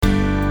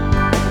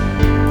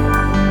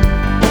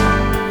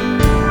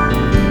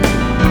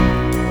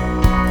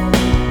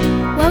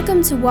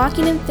Welcome to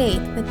Walking in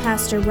Faith with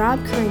Pastor Rob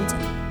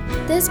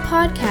Currington. This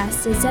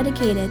podcast is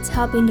dedicated to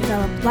helping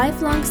develop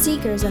lifelong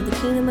seekers of the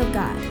kingdom of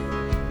God.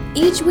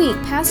 Each week,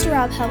 Pastor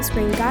Rob helps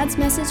bring God's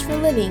message for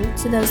living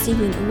to those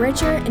seeking a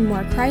richer and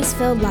more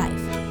Christ-filled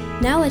life.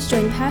 Now let's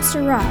join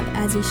Pastor Rob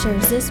as he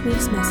shares this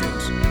week's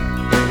message.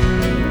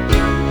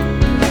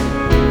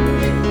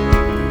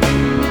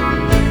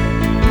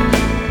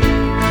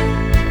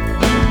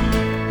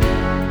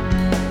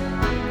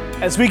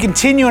 As we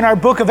continue in our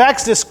book of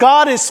Exodus,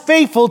 God is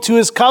faithful to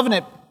His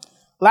covenant.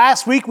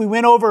 Last week we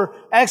went over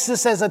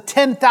Exodus as a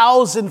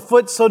 10,000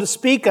 foot, so to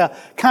speak, a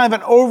kind of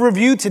an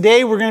overview.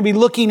 Today we're going to be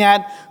looking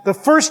at the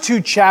first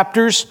two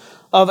chapters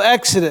of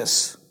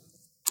Exodus.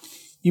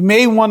 You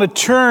may want to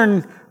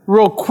turn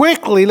real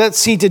quickly,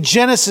 to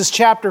Genesis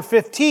chapter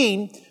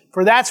 15,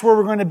 for that's where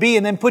we're going to be,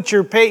 and then put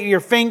your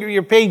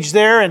page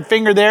there and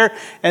finger there,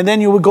 and then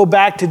you will go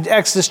back to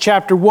Exodus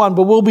chapter 1,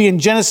 but we'll be in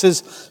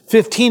Genesis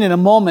 15 in a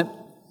moment.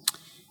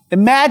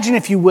 Imagine,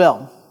 if you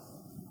will,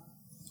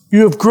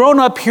 you have grown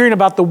up hearing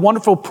about the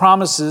wonderful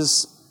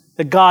promises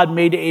that God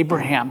made to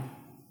Abraham,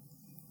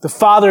 the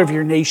father of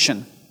your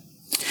nation.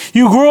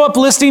 You grew up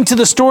listening to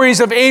the stories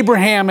of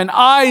Abraham and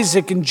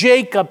Isaac and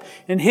Jacob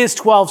and his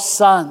 12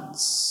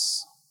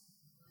 sons.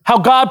 How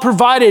God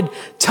provided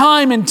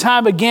time and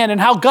time again,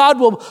 and how God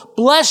will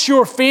bless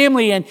your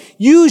family and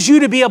use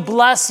you to be a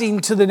blessing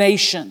to the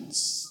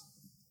nations.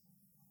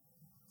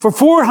 For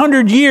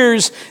 400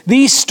 years,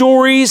 these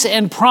stories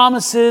and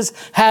promises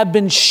have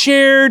been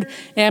shared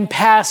and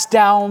passed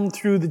down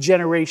through the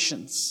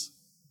generations.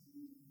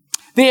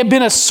 They have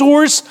been a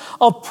source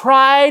of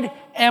pride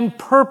and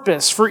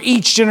purpose for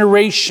each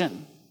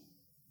generation.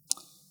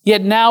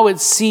 Yet now it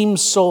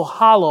seems so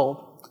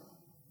hollow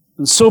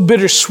and so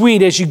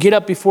bittersweet as you get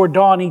up before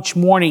dawn each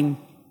morning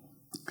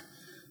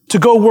to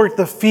go work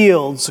the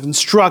fields,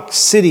 construct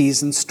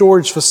cities and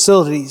storage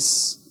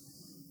facilities,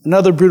 and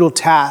other brutal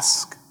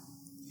tasks.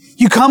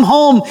 You come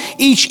home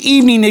each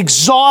evening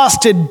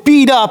exhausted,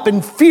 beat up,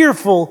 and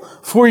fearful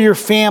for your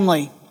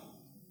family.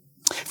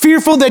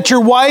 Fearful that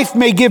your wife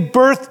may give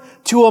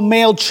birth to a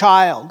male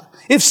child.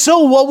 If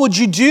so, what would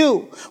you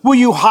do? Will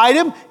you hide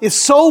him? If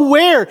so,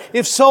 where?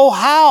 If so,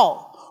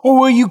 how? Or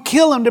will you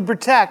kill him to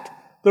protect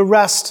the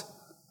rest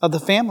of the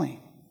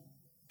family?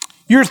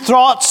 Your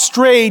thoughts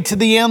stray to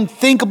the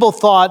unthinkable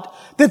thought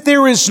that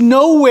there is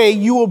no way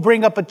you will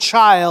bring up a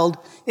child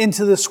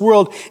into this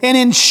world. And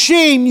in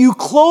shame, you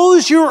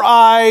close your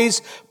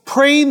eyes,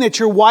 praying that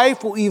your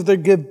wife will either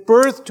give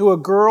birth to a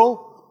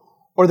girl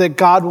or that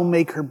God will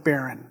make her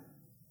barren.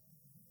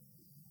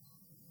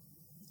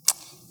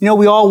 You know,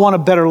 we all want a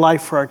better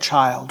life for our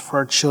child, for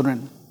our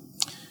children.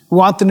 We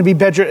want them to be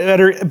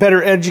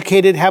better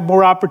educated, have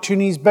more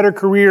opportunities, better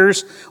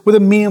careers with a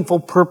meaningful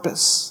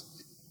purpose.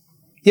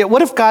 Yet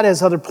what if God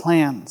has other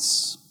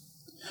plans?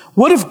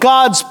 What if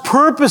God's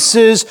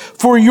purposes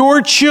for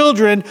your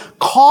children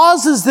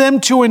causes them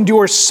to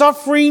endure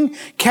suffering,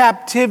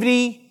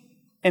 captivity,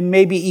 and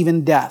maybe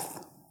even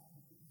death?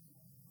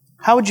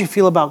 How would you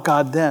feel about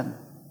God then?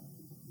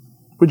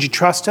 Would you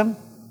trust Him?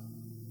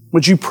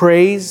 Would you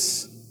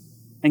praise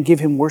and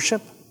give Him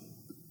worship?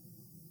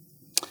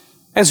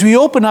 As we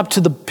open up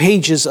to the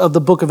pages of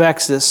the book of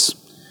Exodus,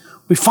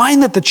 we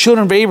find that the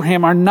children of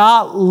Abraham are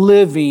not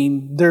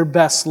living their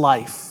best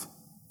life.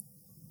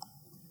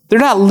 They're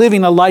not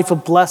living a life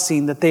of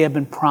blessing that they have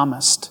been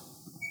promised.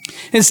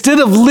 Instead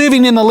of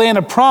living in the land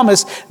of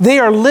promise, they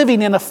are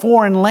living in a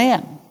foreign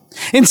land.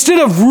 Instead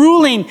of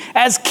ruling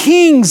as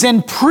kings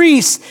and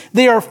priests,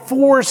 they are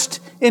forced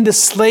into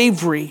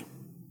slavery.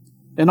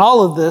 In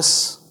all of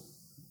this,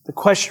 the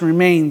question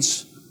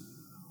remains,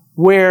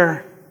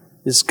 where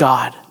is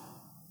God?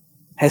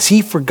 Has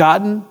He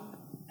forgotten?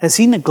 Has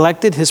He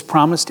neglected His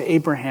promise to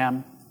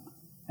Abraham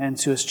and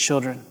to his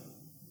children?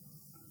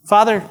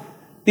 Father,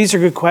 these are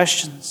good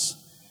questions.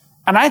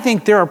 And I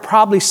think there are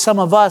probably some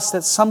of us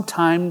that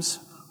sometimes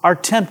are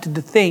tempted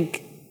to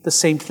think the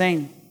same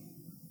thing.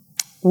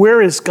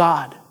 Where is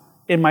God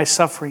in my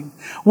suffering?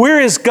 Where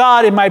is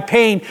God in my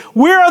pain?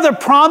 Where are the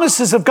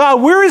promises of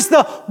God? Where is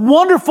the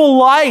wonderful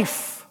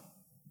life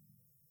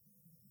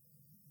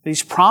that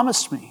He's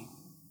promised me?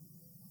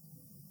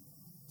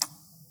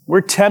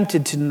 We're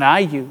tempted to deny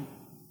You,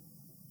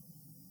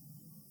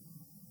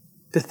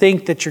 to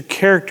think that Your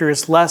character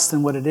is less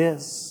than what it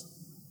is.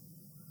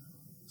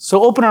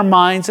 So open our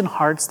minds and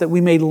hearts that we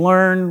may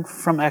learn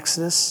from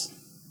Exodus,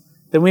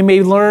 that we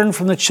may learn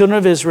from the children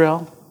of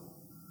Israel,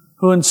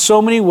 who in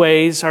so many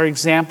ways are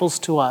examples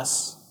to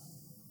us,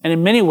 and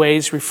in many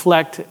ways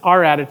reflect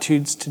our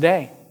attitudes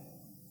today.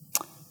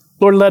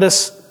 Lord, let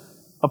us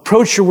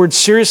approach Your word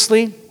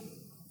seriously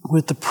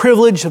with the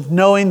privilege of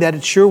knowing that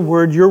it's Your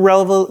word, Your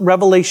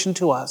revelation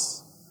to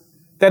us,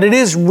 that it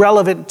is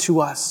relevant to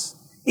us,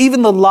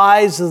 even the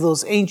lives of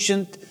those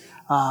ancient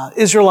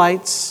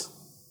Israelites.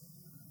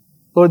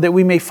 Lord, that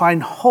we may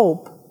find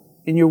hope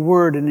in Your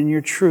word and in Your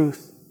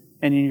truth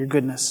and in Your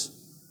goodness.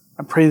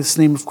 I pray this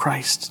in the name of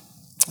Christ.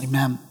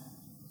 Amen.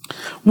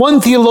 One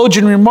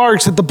theologian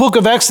remarks that the book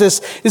of Exodus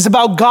is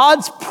about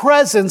God's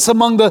presence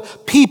among the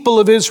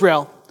people of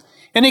Israel.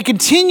 And it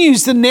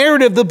continues the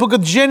narrative of the book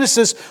of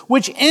Genesis,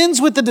 which ends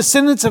with the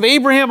descendants of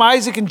Abraham,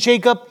 Isaac, and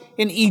Jacob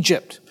in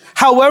Egypt.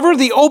 However,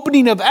 the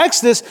opening of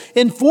Exodus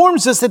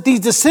informs us that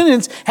these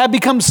descendants have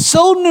become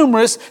so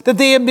numerous that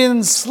they have been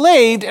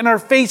enslaved and are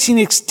facing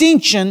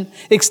extinction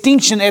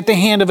at the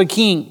hand of a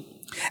king.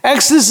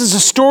 Exodus is a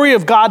story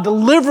of God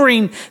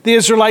delivering the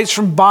Israelites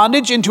from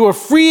bondage into a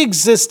free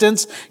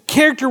existence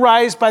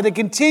characterized by the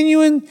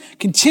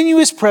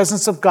continuous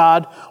presence of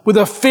God with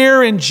a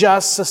fair and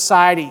just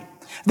society.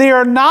 They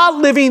are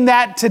not living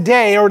that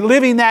today or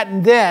living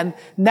that then,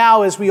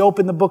 now as we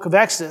open the book of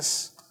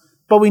Exodus.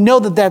 But we know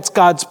that that's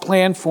God's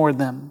plan for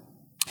them.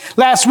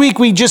 Last week,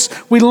 we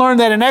learned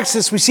that in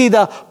Exodus, we see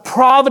the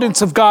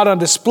providence of God on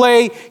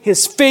display,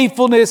 His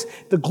faithfulness,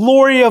 the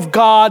glory of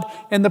God,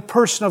 and the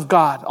person of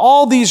God.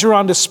 All these are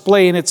on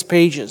display in its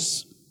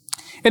pages.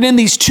 And in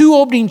these two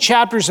opening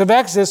chapters of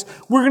Exodus,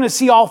 we're going to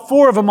see all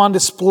four of them on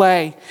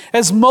display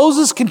as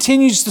Moses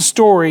continues the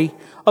story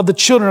of the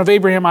children of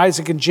Abraham,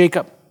 Isaac, and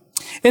Jacob.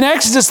 In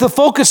Exodus, the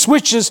focus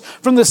switches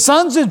from the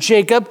sons of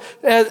Jacob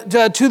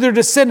to their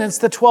descendants,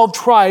 the 12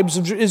 tribes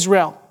of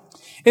Israel.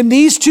 In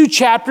these two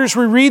chapters,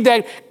 we read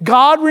that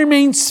God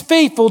remains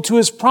faithful to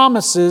His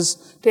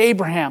promises to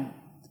Abraham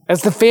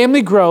as the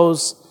family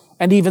grows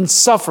and even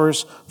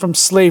suffers from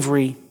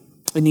slavery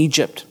in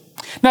Egypt.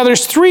 Now,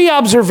 there's three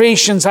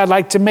observations I'd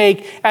like to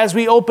make as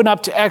we open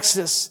up to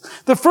Exodus.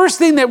 The first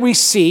thing that we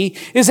see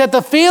is that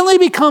the family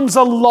becomes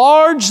a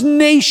large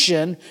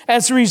nation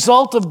as a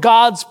result of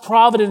God's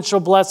providential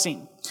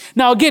blessing.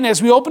 Now, again,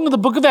 as we open to the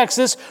book of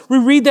Exodus, we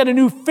read that a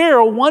new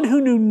Pharaoh, one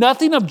who knew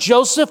nothing of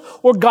Joseph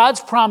or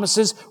God's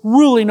promises,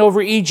 ruling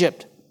over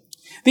Egypt.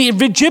 The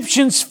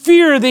Egyptians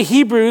fear the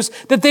Hebrews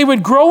that they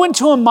would grow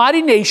into a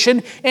mighty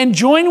nation and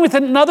join with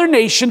another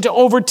nation to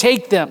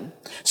overtake them.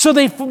 So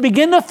they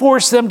begin to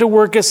force them to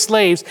work as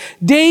slaves.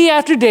 Day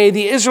after day,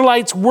 the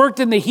Israelites worked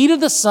in the heat of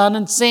the sun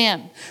and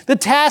sand. The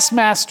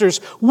taskmasters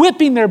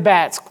whipping their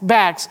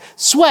backs,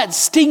 sweat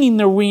stinging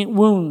their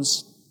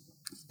wounds.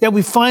 Yet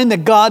we find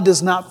that God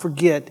does not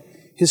forget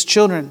His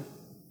children.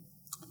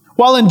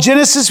 While in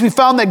Genesis, we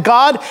found that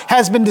God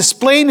has been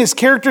displaying His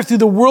character through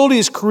the world He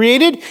has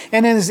created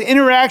and in His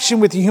interaction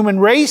with the human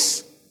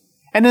race.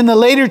 And in the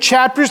later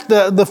chapters,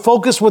 the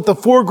focus with the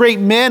four great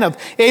men of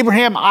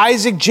Abraham,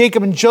 Isaac,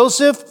 Jacob, and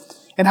Joseph,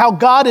 and how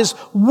God is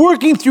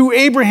working through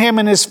Abraham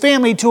and his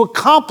family to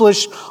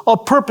accomplish a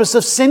purpose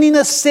of sending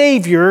a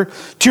Savior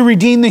to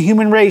redeem the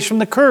human race from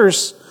the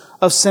curse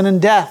of sin and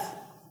death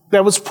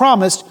that was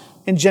promised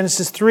in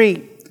Genesis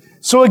 3.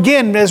 So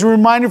again, as a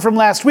reminder from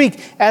last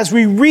week, as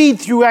we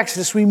read through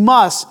Exodus, we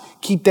must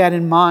keep that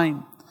in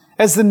mind.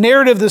 As the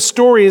narrative of the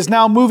story is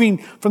now moving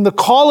from the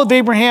call of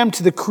Abraham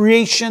to the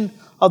creation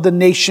of the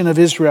nation of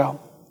Israel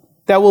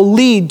that will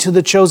lead to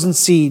the chosen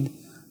seed,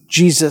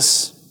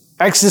 Jesus.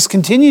 Exodus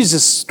continues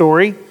this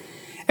story,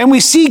 and we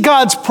see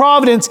God's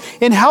providence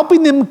in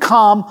helping them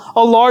become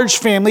a large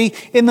family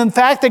in the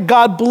fact that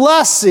God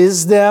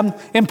blesses them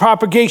in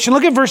propagation.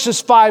 Look at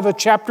verses 5 of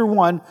chapter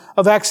 1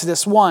 of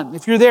Exodus 1.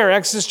 If you're there,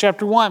 Exodus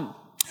chapter 1.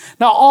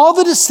 Now, all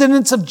the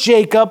descendants of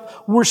Jacob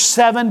were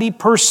 70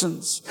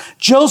 persons.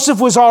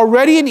 Joseph was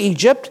already in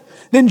Egypt.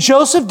 Then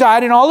Joseph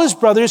died and all his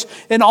brothers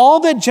and all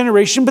that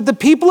generation. But the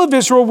people of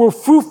Israel were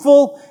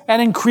fruitful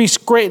and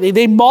increased greatly.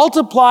 They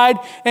multiplied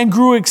and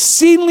grew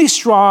exceedingly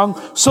strong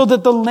so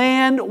that the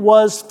land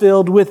was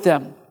filled with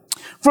them.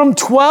 From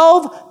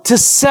 12 to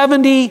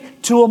 70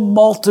 to a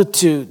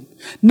multitude.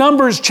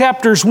 Numbers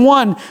chapters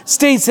 1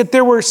 states that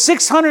there were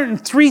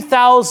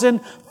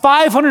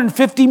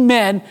 603,550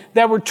 men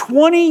that were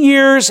 20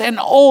 years and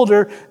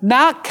older,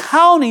 not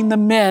counting the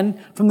men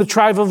from the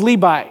tribe of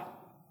Levi.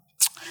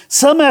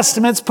 Some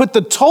estimates put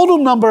the total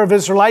number of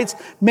Israelites,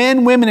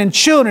 men, women, and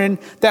children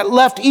that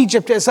left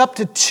Egypt as up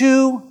to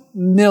 2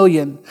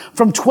 million.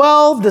 From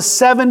 12 to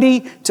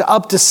 70 to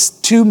up to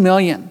 2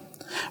 million.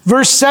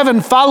 Verse 7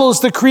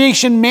 follows the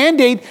creation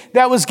mandate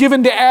that was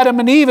given to Adam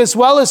and Eve as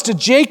well as to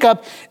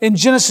Jacob in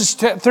Genesis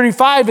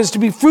 35 is to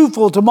be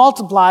fruitful, to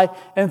multiply,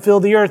 and fill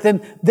the earth.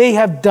 And they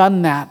have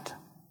done that.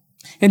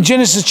 In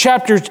Genesis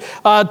chapter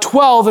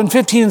 12 and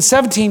 15 and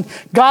 17,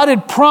 God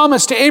had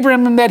promised to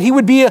Abraham that he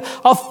would be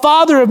a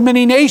father of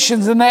many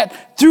nations and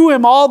that through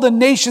him all the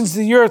nations of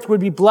the earth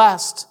would be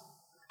blessed.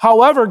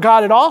 However,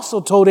 God had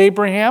also told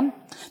Abraham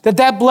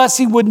that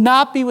blessing would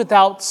not be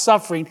without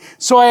suffering.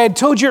 So I had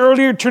told you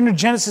earlier, turn to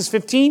Genesis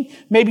 15.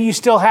 Maybe you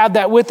still have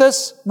that with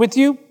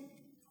you.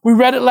 We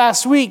read it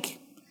last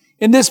week.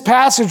 In this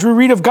passage, we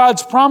read of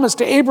God's promise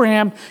to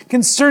Abraham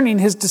concerning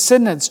his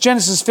descendants.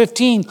 Genesis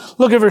 15,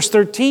 look at verse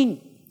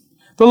 13.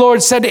 The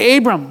Lord said to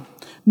Abram,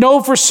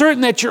 "Know for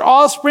certain that your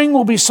offspring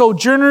will be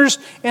sojourners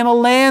in a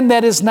land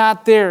that is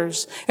not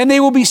theirs, and they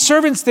will be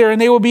servants there, and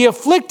they will be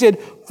afflicted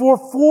for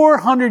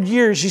 400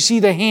 years." You see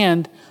the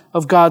hand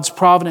of God's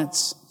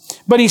providence.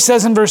 But he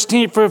says in verse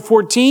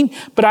 14,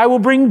 "But I will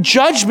bring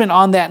judgment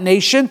on that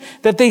nation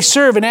that they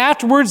serve, and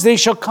afterwards they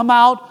shall come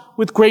out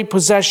with great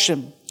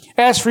possession.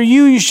 As for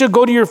you, you shall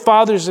go to your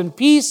fathers in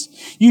peace.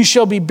 You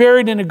shall be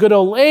buried in a good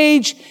old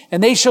age,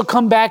 and they shall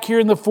come back here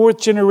in the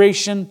 4th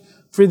generation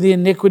for the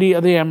iniquity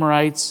of the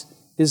Amorites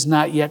is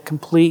not yet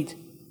complete.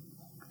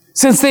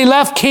 Since they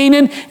left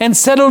Canaan and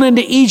settled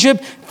into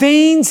Egypt,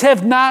 things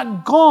have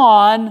not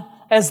gone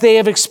as they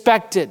have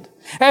expected.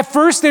 At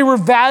first, they were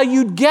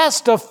valued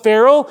guests of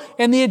Pharaoh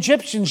and the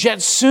Egyptians,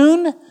 yet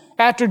soon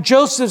after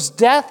Joseph's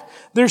death,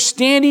 their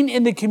standing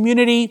in the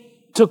community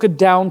took a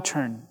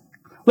downturn.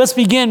 Let's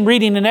begin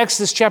reading in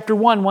Exodus chapter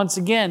 1 once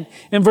again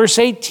in verse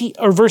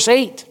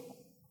 8.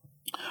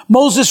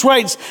 Moses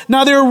writes,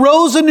 "Now there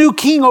arose a new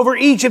king over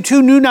Egypt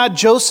who knew not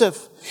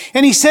Joseph.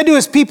 And he said to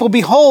his people,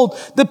 Behold,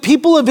 the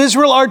people of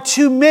Israel are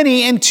too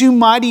many and too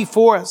mighty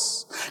for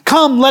us.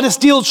 Come, let us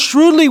deal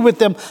shrewdly with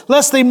them,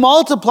 lest they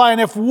multiply,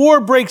 and if war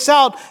breaks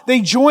out,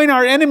 they join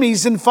our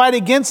enemies and fight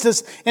against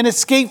us and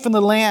escape from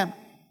the land."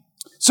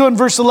 So in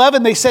verse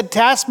 11, they set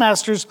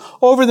taskmasters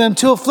over them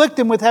to afflict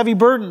them with heavy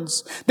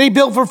burdens. They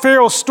built for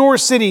Pharaoh store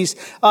cities,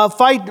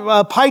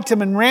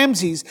 Pithom and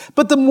Ramses.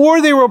 But the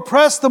more they were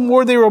oppressed, the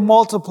more they were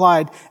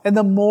multiplied, and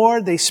the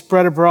more they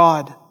spread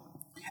abroad.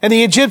 And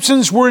the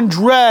Egyptians were in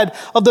dread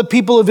of the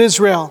people of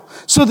Israel,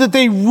 so that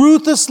they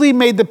ruthlessly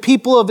made the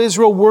people of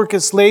Israel work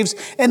as slaves,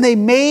 and they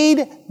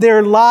made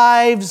their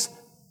lives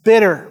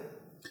bitter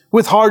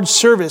with hard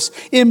service,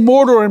 in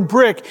mortar and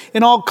brick,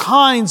 in all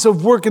kinds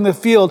of work in the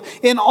field.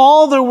 In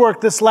all their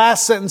work, this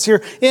last sentence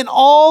here, in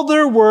all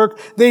their work,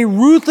 they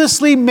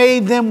ruthlessly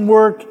made them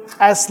work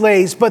as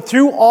slaves. But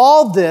through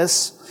all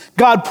this,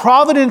 God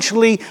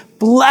providentially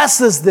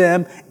blesses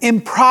them in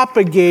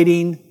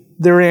propagating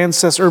their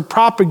ancestors, or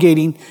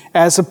propagating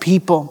as a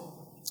people.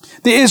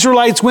 The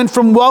Israelites went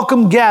from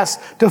welcome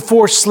guests to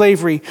forced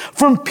slavery,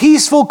 from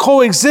peaceful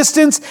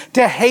coexistence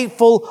to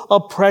hateful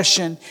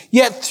oppression.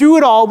 Yet through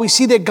it all, we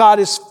see that God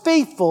is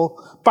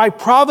faithful by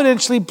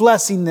providentially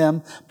blessing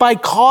them, by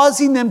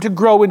causing them to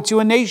grow into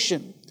a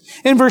nation.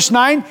 In verse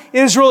 9,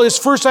 Israel is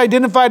first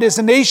identified as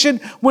a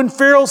nation when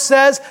Pharaoh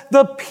says,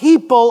 the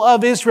people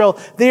of Israel.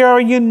 They are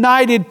a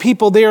united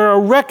people. They are a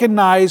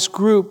recognized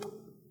group.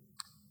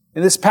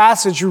 In this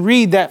passage, you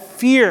read that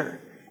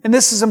fear, and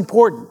this is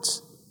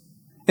important.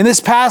 In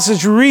this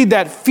passage, you read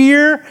that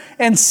fear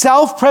and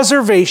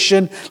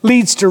self-preservation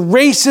leads to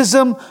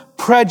racism,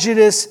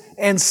 prejudice,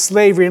 and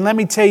slavery. And let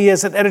me tell you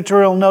as an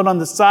editorial note on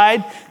the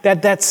side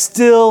that that's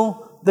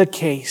still the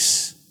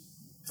case.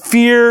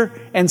 Fear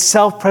and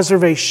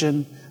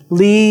self-preservation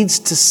leads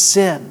to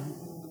sin,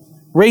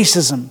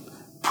 racism,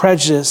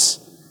 prejudice,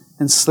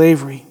 and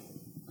slavery.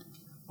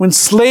 When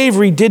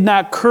slavery did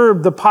not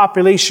curb the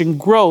population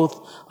growth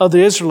of the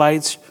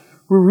Israelites,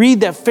 we read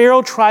that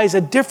Pharaoh tries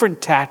a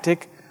different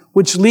tactic,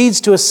 which leads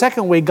to a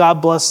second way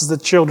God blesses the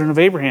children of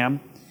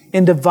Abraham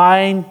in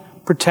divine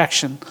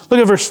protection. Look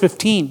at verse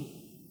 15.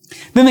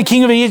 Then the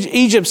king of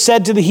Egypt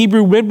said to the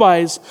Hebrew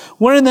midwives,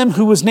 one of them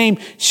who was named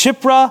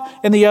Shiphrah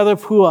and the other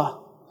Puah,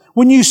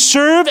 when you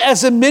serve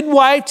as a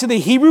midwife to the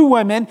Hebrew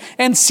women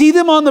and see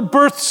them on the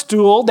birth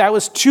stool, that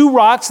was 2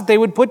 rocks that they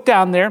would put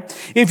down there.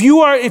 If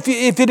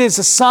it is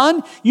a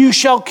son, you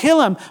shall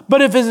kill him.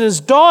 But if it is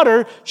a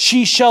daughter,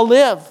 she shall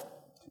live.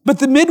 But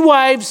the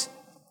midwives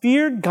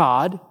feared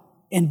God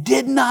and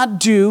did not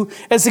do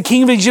as the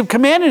king of Egypt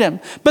commanded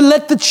him, but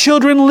let the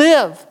children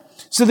live.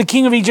 So the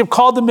king of Egypt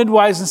called the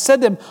midwives and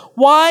said to them,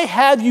 why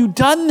have you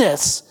done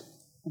this?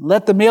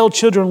 Let the male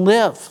children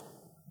live.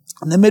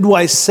 And the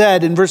midwives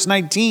said in verse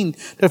 19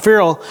 to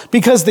Pharaoh,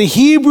 because the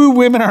Hebrew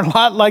women are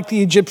not like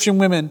the Egyptian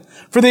women,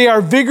 for they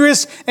are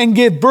vigorous and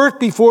give birth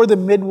before the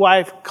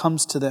midwife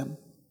comes to them.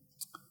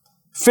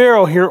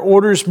 Pharaoh here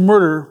orders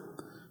murder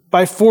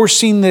by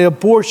forcing the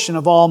abortion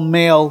of all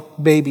male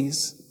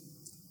babies.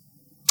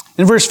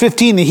 In verse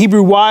 15, the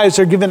Hebrew wives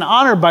are given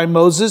honor by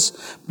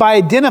Moses by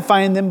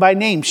identifying them by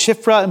name,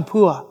 Shiphrah and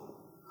Puah.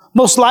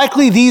 Most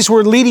likely these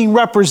were leading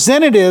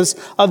representatives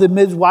of the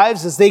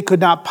midwives, as they could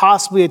not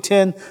possibly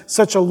attend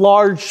such a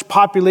large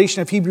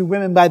population of Hebrew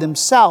women by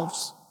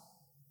themselves.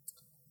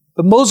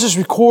 But Moses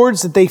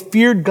records that they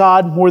feared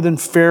God more than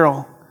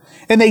Pharaoh,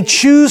 and they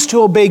choose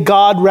to obey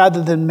God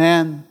rather than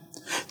man.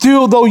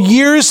 Though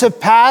years have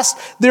passed,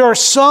 there are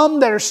some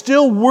that are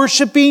still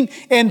worshiping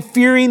and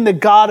fearing the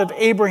God of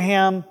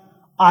Abraham,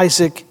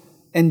 Isaac,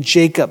 and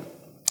Jacob.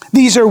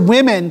 These are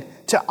women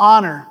to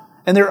honor,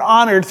 and they're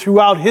honored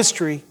throughout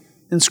history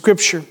in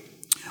Scripture.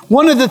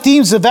 One of the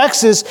themes of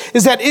Exodus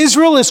is that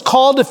Israel is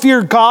called to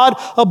fear God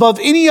above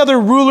any other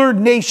ruler,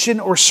 nation,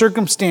 or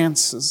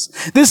circumstances.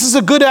 This is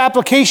a good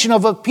application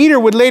of what Peter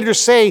would later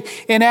say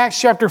in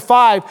Acts chapter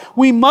 5.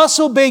 We must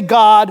obey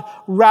God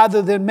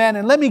rather than men.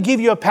 And let me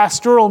give you a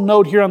pastoral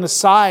note here on the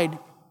side.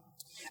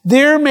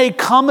 There may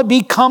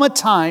become a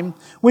time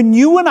when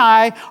you and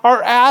I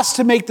are asked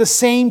to make the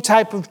same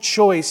type of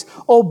choice.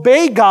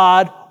 Obey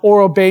God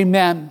or obey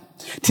men.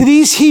 To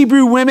these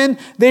Hebrew women,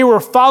 they were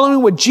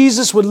following what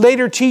Jesus would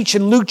later teach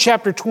in Luke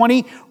chapter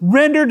 20.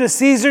 Render to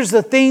Caesar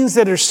the things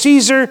that are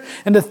Caesar,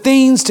 and the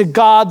things to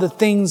God, the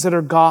things that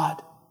are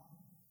God.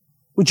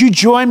 Would you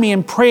join me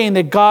in praying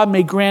that God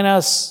may grant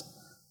us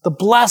the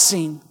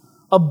blessing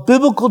of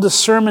biblical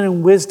discernment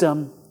and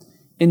wisdom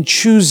in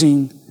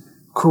choosing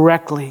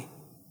correctly?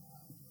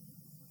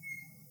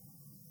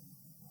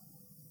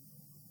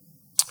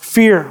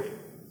 fear,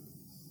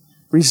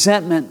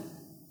 resentment,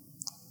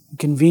 and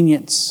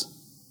convenience.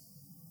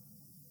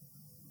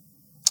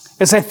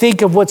 As I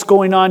think of what's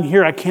going on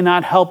here, I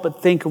cannot help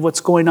but think of what's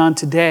going on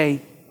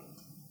today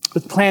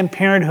with Planned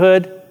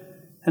Parenthood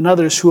and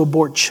others who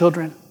abort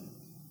children.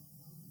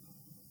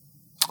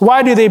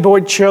 Why do they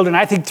abort children?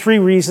 I think 3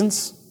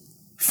 reasons.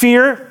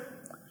 Fear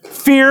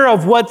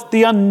of what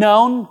the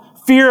unknown,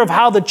 fear of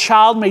how the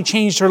child may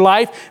change their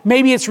life.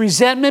 Maybe it's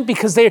resentment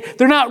because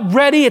they're not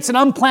ready. It's an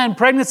unplanned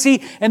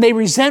pregnancy and they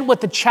resent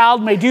what the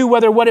child may do,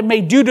 whether what it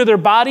may do to their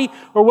body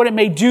or what it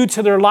may do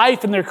to their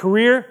life and their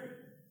career.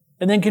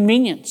 And then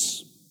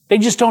convenience. They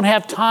just don't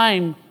have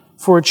time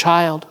for a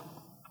child.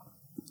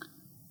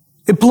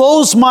 It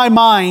blows my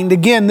mind,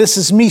 again, this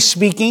is me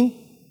speaking,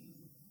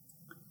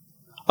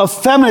 of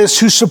feminists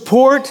who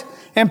support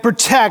and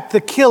protect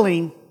the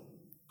killing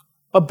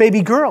of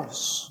baby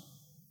girls.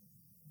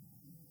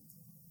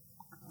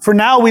 For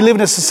now, we live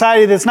in a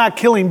society that's not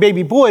killing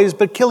baby boys,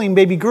 but killing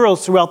baby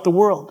girls throughout the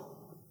world.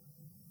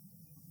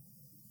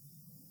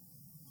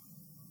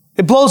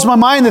 It blows my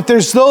mind that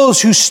there's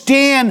those who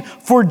stand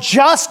for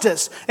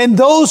justice and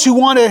those who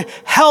want to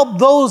help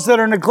those that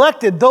are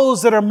neglected,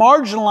 those that are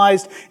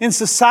marginalized in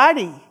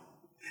society.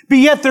 But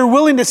yet they're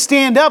willing to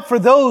stand up for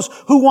those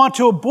who want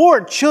to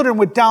abort children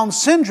with Down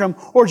syndrome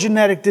or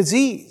genetic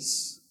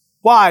disease.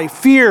 Why?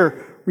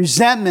 Fear,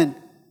 resentment,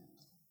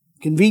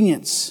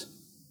 convenience.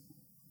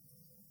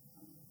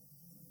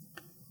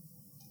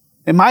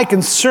 And my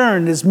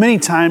concern is many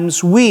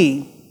times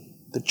we,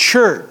 the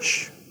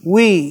church,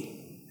 we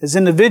as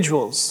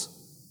individuals,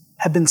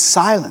 have been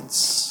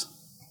silenced.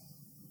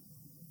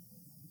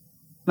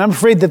 And I'm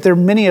afraid that there are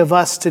many of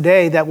us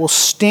today that will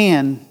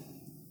stand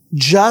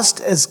just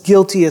as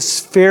guilty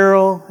as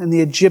Pharaoh and the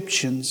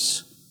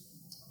Egyptians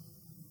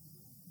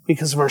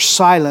because of our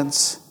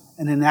silence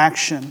and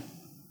inaction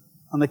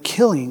on the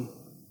killing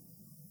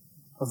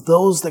of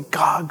those that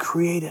God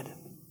created.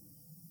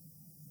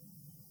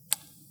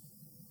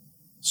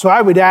 So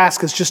I would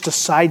ask, as just a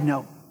side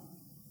note,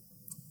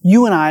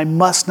 you and I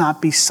must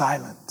not be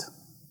silent.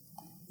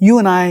 You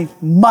and I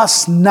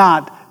must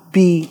not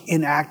be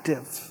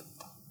inactive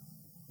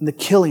in the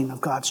killing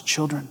of God's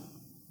children.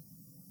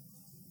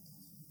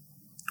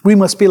 We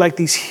must be like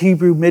these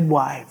Hebrew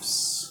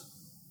midwives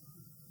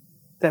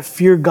that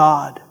fear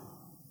God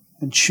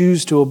and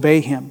choose to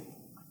obey Him.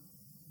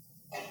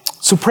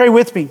 So pray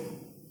with me.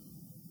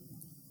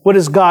 What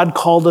has God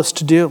called us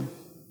to do?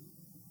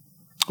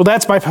 Well,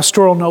 that's my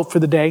pastoral note for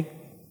the day.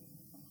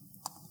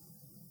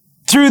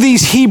 Through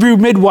these Hebrew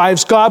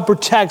midwives, God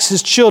protects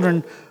His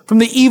children from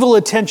the evil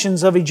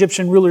attentions of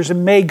Egyptian rulers,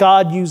 and may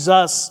God use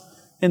us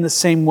in the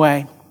same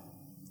way.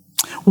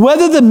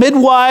 Whether the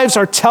midwives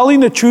are telling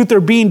the truth or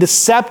being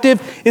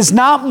deceptive is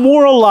not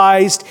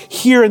moralized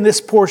here in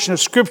this portion of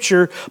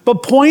Scripture,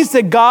 but points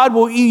that God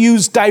will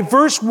use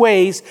diverse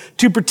ways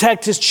to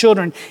protect His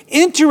children.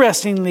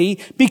 Interestingly,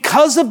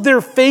 because of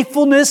their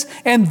faithfulness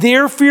and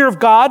their fear of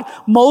God,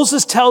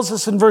 Moses tells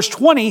us in verse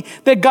 20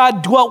 that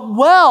God dwelt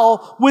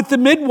well with the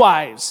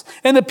midwives,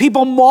 and the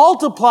people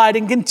multiplied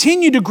and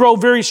continued to grow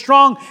very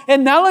strong.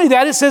 And not only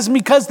that, it says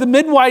because the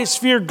midwives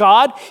feared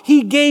God,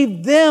 He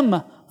gave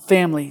them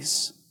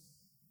families.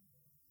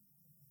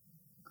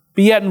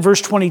 But yet in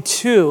verse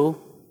 22,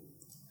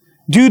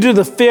 due to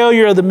the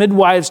failure of the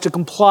midwives to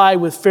comply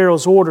with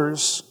Pharaoh's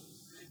orders,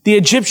 the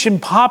Egyptian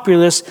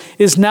populace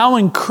is now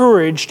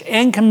encouraged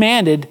and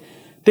commanded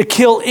to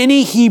kill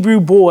any Hebrew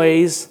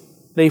boys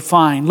they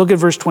find. Look at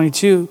verse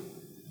 22.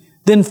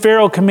 Then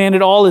Pharaoh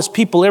commanded all his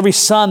people, every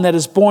son that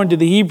is born to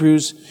the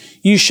Hebrews,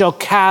 you shall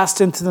cast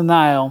into the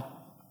Nile,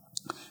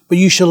 but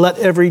you shall let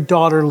every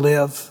daughter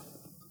live.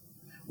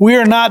 We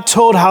are not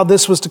told how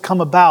this was to come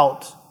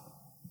about,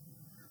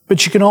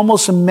 but you can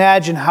almost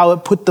imagine how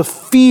it put the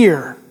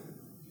fear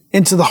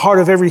into the heart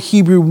of every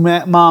Hebrew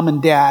mom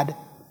and dad.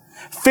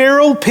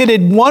 Pharaoh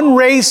pitted one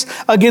race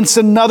against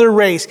another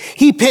race.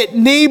 He pit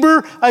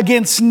neighbor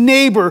against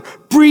neighbor,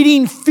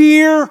 breeding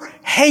fear,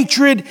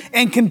 hatred,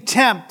 and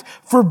contempt,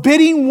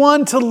 forbidding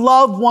one to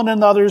love one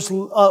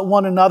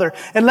another.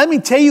 And let me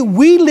tell you,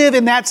 we live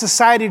in that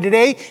society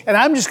today, and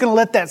I'm just going to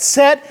let that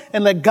set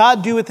and let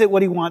God do with it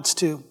what He wants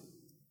to.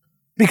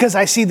 Because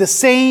I see the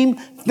same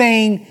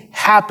thing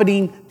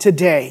happening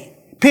today,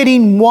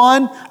 pitting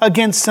one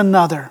against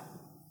another.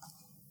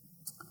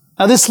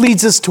 Now this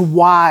leads us to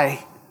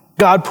why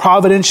God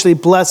providentially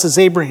blesses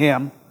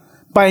Abraham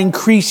by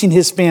increasing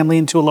his family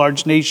into a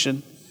large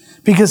nation.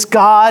 Because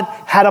God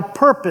had a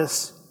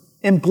purpose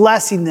in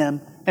blessing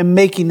them and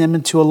making them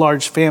into a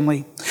large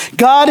family.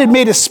 God had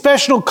made a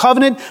special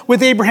covenant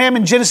with Abraham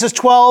in Genesis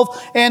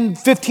 12 and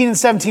 15 and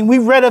 17. We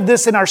read of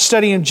this in our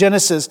study in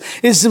Genesis.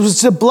 It was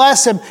to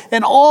bless him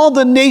and all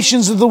the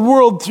nations of the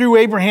world through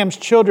Abraham's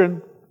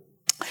children.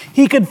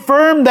 He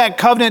confirmed that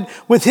covenant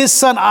with his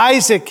son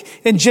Isaac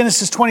in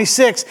Genesis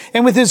 26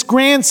 and with his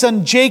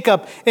grandson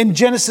Jacob in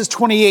Genesis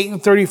 28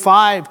 and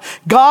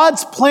 35.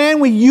 God's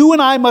plan, you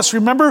and I must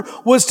remember,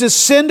 was to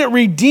send a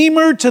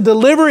Redeemer to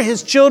deliver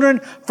his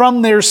children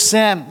from their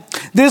sin.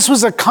 This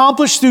was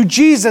accomplished through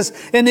Jesus,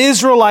 an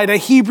Israelite, a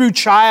Hebrew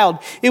child.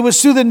 It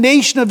was through the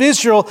nation of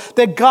Israel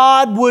that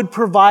God would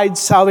provide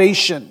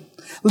salvation.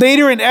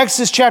 Later in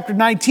Exodus chapter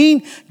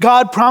 19,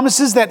 God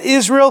promises that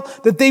Israel,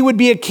 that they would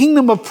be a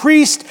kingdom of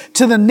priests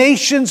to the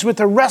nations with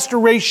a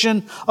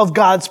restoration of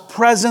God's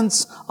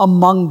presence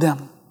among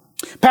them.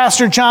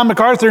 Pastor John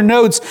MacArthur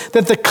notes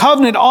that the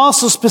covenant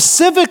also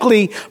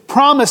specifically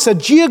promised a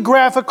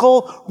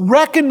geographical,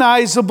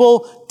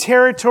 recognizable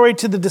territory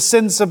to the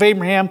descendants of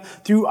Abraham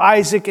through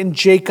Isaac and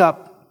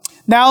Jacob.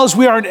 Now, as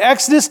we are in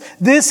Exodus,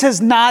 this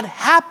has not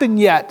happened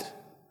yet.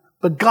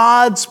 But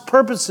God's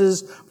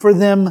purposes for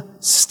them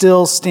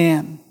still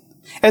stand.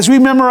 As we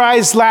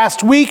memorized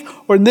last week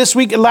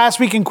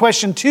in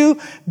question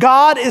 2,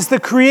 God is the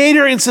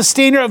creator and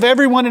sustainer of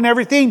everyone and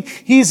everything.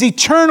 He is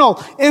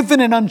eternal,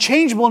 infinite,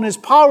 unchangeable in his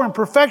power and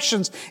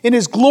perfections, in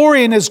his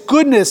glory and his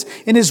goodness,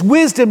 in his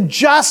wisdom,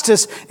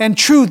 justice, and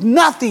truth.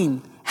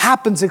 Nothing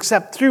happens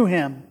except through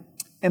him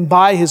and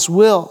by his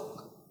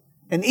will.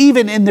 And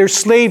even in their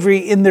slavery,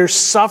 in their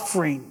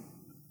suffering,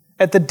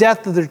 at the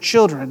death of their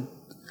children,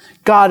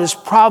 God is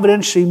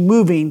providentially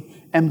moving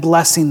and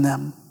blessing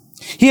them.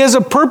 He has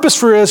a purpose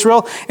for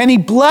Israel, and he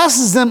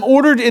blesses them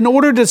in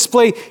order to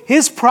display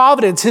his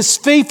providence, his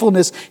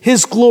faithfulness,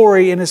 his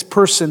glory in his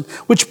person,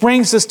 which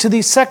brings us to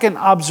the second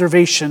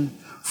observation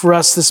for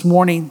us this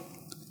morning.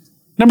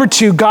 Number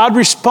 2, God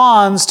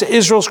responds to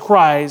Israel's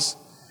cries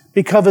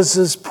because of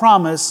his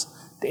promise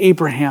to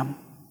Abraham.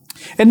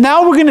 And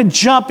now we're going to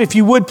jump, if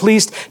you would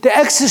please, to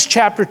Exodus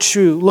chapter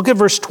 2. Look at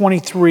verse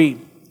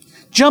 23.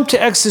 Jump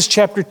to Exodus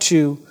chapter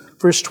 2.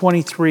 Verse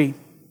 23.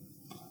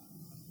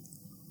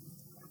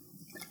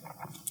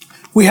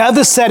 We have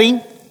the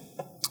setting.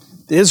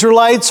 The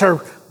Israelites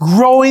are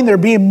growing, they're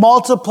being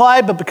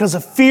multiplied, but because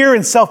of fear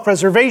and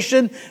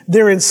self-preservation,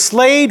 they're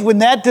enslaved. When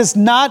that does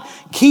not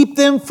keep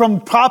them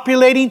from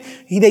populating,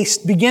 they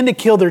begin to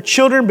kill their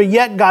children, but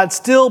yet God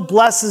still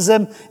blesses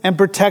them and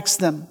protects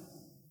them.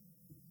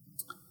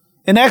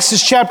 In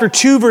Exodus chapter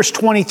 2, verse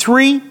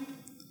 23,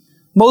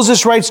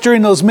 Moses writes,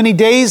 during those many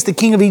days, the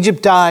king of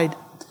Egypt died.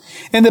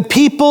 And the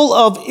people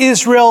of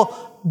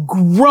Israel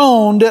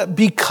groaned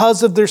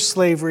because of their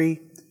slavery,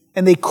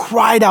 and they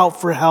cried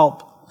out for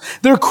help.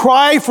 Their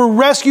cry for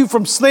rescue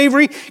from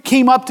slavery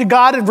came up to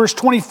God in verse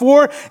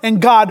 24,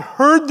 and God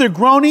heard their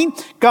groaning.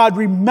 God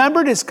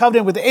remembered his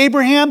covenant with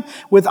Abraham,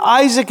 with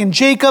Isaac and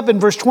Jacob. In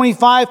verse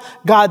 25,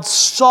 God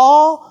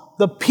saw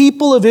the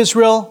people of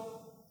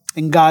Israel,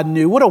 and God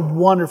knew. What a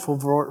wonderful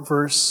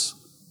verse.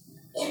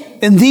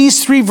 In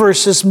these 3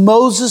 verses,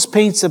 Moses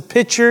paints a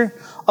picture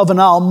of an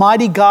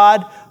almighty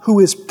God who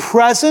is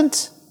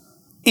present,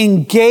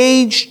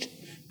 engaged,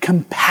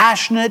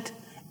 compassionate,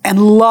 and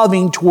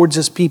loving towards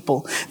his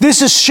people.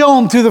 This is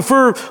shown through the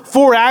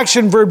 4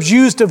 action verbs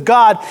used of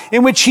God,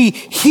 in which he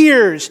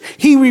hears,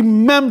 he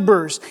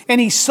remembers, and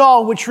he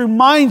saw, which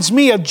reminds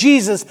me of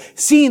Jesus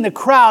seeing the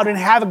crowd and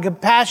having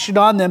compassion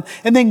on them.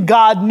 And then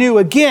God knew,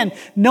 again,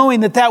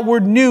 knowing that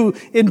word knew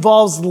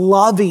involves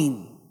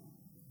loving.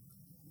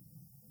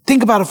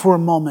 Think about it for a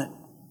moment.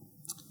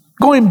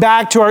 Going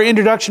back to our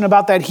introduction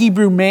about that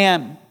Hebrew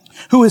man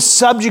who is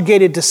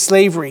subjugated to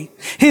slavery.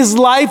 His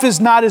life is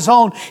not his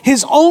own.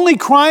 His only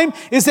crime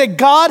is that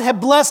God had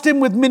blessed him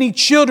with many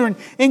children,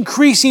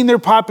 increasing their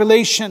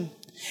population.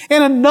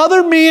 And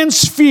another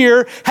man's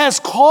fear has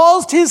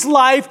caused his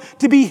life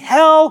to be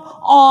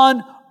hell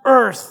on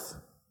earth.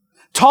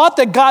 Taught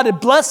that God had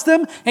blessed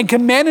them and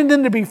commanded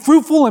them to be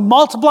fruitful and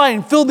multiply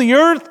and fill the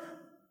earth.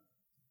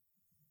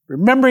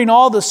 Remembering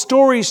all the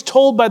stories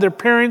told by their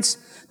parents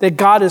that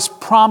God has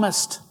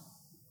promised.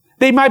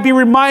 They might be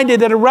reminded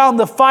that around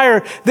the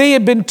fire, they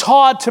had been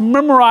taught to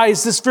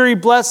memorize this very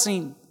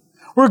blessing,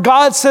 where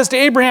God says to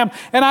Abraham,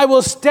 and I will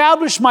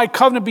establish my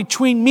covenant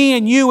between me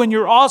and you and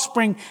your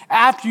offspring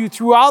after you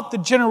throughout the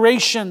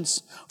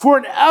generations for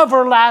an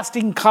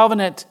everlasting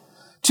covenant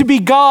to be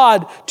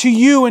God to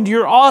you and to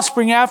your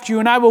offspring after you.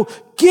 And I will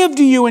give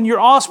to you and your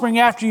offspring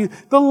after you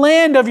the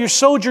land of your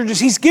sojourners.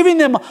 He's giving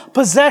them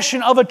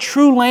possession of a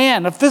true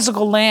land, a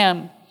physical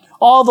land,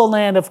 all the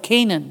land of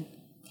Canaan,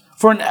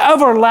 for an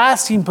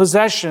everlasting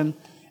possession,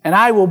 and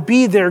I will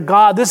be their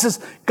God. This is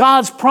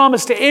God's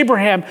promise to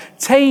Abraham,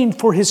 saying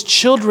for his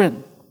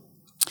children.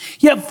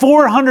 Yet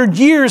 400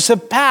 years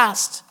have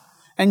passed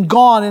and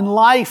gone, and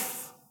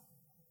life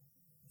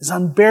is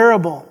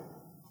unbearable.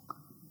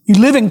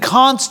 You live in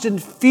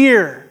constant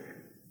fear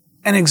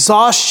and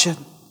exhaustion.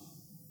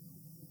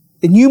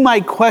 And you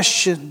might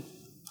question,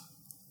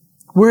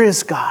 where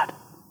is God?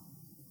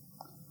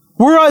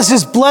 Where are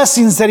his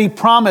blessings that he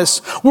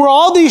promised? Were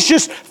all these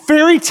just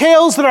fairy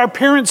tales that our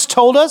parents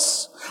told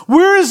us?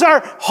 Where is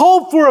our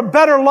hope for a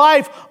better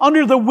life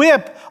under the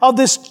whip of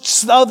the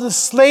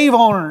slave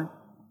owner?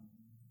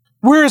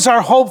 Where is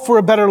our hope for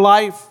a better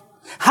life?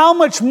 How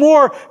much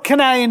more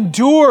can I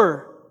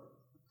endure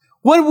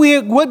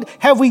What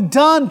have we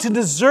done to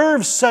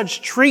deserve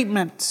such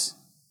treatment?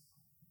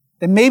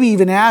 And maybe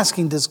even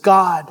asking, does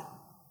God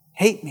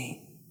hate me?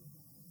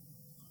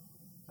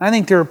 I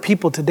think there are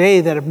people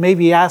today that have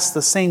maybe asked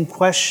the same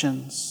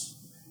questions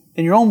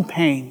in your own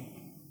pain,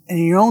 and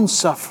in your own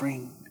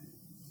suffering,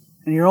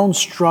 and your own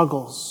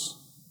struggles.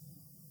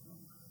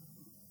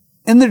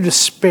 In their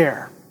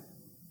despair,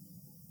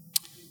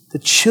 the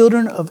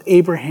children of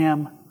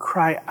Abraham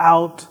cry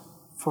out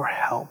for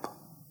help,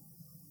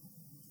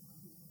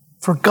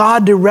 for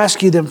God to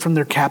rescue them from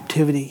their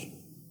captivity.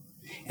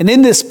 And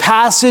in this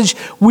passage,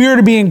 we are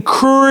to be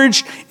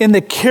encouraged in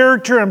the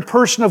character and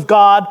person of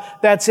God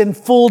that's in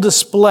full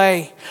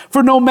display.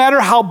 For no matter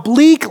how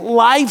bleak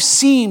life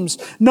seems,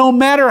 no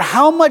matter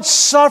how much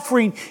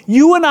suffering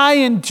you and I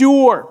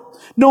endure,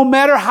 no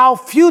matter how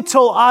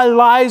futile our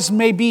lives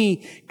may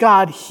be,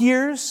 God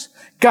hears,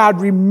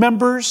 God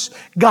remembers,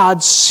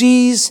 God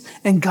sees,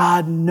 and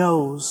God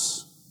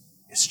knows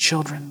His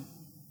children.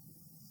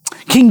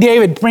 King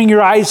David, bring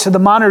your eyes to the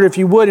monitor if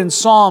you would in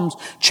Psalms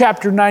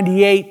chapter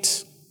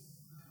 98.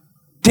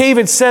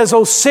 David says,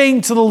 "Oh, sing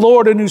to the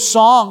Lord a new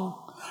song,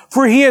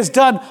 for He has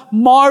done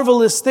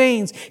marvelous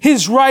things.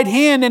 His right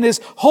hand and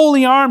His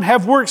holy arm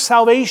have worked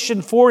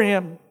salvation for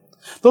Him.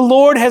 The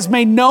Lord has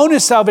made known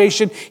His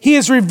salvation. He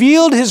has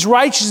revealed His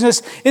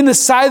righteousness in the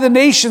sight of the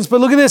nations." But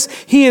look at this.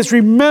 He has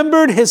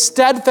remembered His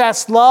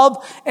steadfast love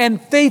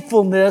and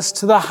faithfulness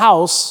to the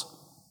house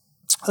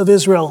of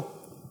Israel.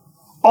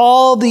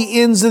 All the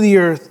ends of the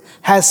earth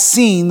has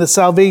seen the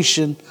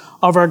salvation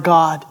of our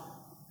God.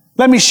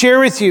 Let me share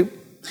with you,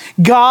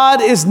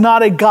 God is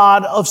not a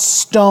God of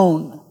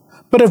stone,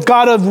 but a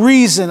God of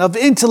reason, of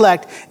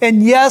intellect,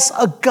 and yes,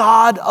 a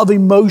God of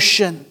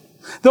emotion.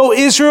 Though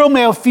Israel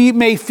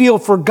may feel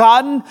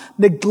forgotten,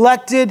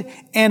 neglected,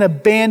 and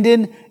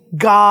abandoned,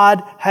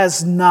 God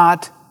has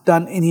not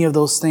done any of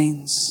those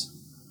things.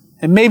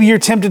 And maybe you're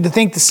tempted to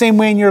think the same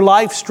way in your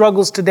life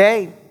struggles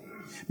today.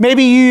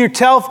 Maybe you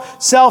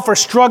yourself are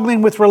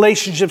struggling with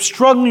relationships,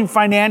 struggling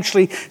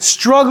financially,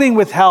 struggling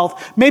with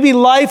health. Maybe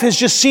life has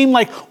just seemed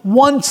like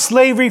one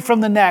slavery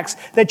from the next,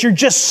 that you're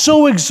just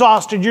so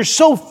exhausted, you're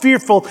so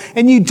fearful,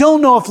 and you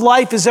don't know if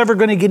life is ever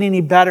going to get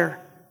any better.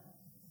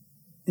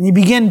 And you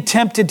begin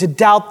tempted to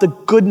doubt the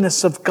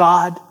goodness of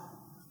God,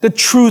 the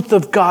truth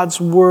of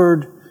God's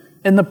word,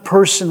 and the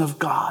person of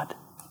God.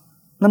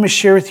 Let me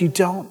share with you,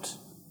 don't.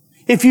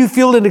 If you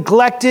feel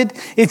neglected,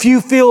 if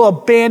you feel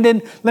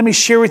abandoned, let me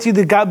share with you,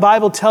 the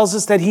Bible tells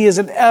us that He is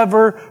an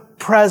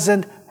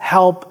ever-present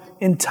help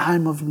in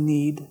time of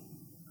need.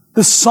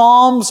 The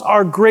Psalms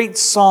are great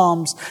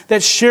Psalms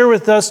that share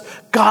with us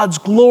God's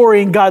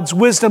glory and God's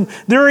wisdom.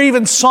 There are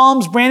even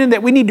Psalms, Brandon,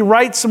 that we need to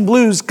write some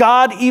blues.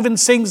 God even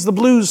sings the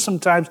blues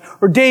sometimes,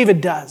 or David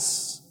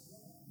does.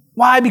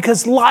 Why?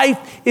 Because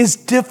life is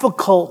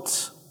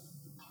difficult.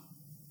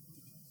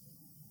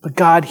 But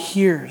God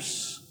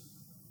hears.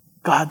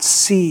 God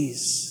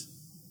sees,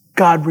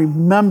 God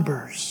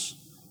remembers,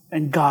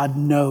 and God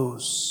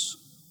knows.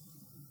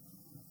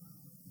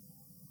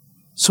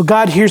 So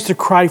God hears their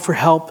cry for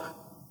help.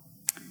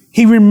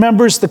 He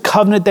remembers the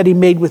covenant that He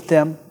made with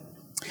them.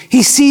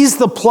 He sees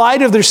the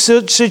plight of their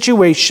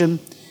situation,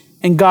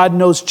 and God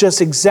knows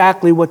just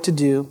exactly what to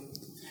do.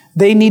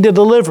 They need a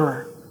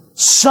deliverer,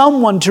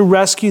 someone to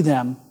rescue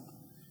them.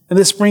 And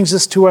this brings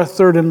us to our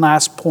third and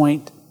last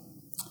point.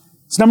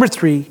 It's number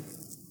 3,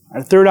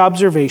 our third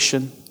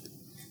observation,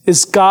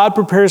 is God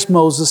prepares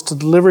Moses to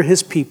deliver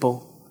his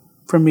people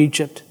from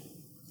Egypt.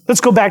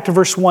 Let's go back to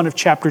verse 1 of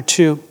chapter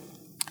 2.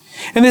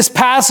 In this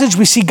passage,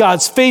 we see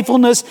God's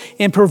faithfulness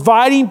in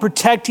providing,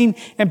 protecting,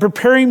 and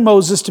preparing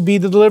Moses to be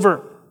the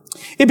deliverer.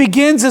 It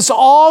begins, as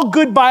all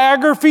good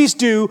biographies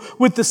do,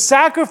 with the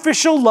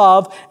sacrificial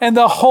love and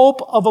the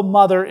hope of a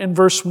mother in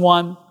verse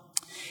 1.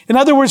 In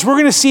other words, we're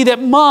going to see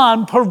that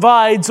mom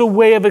provides a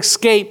way of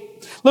escape.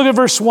 Look at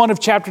verse 1 of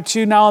chapter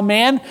 2. Now a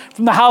man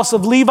from the house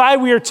of Levi,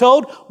 we are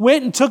told,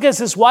 went and took as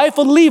his wife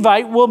a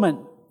Levite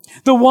woman.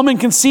 The woman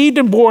conceived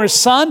and bore a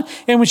son,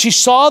 and when she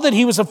saw that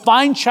he was a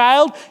fine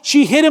child,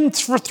 she hid him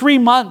for 3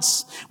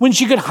 months. When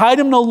she could hide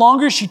him no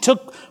longer, she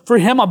took for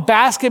him a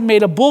basket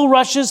made of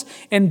bulrushes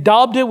and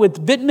daubed it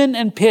with bitumen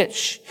and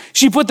pitch.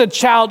 She put the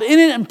child in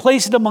it and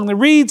placed it among the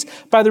reeds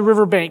by the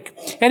riverbank.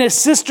 And his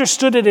sister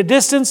stood at a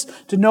distance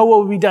to know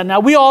what would be done. Now,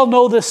 we all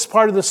know this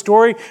part of the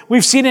story.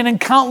 We've seen it in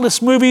countless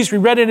movies. We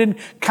read it in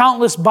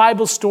countless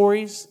Bible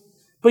stories.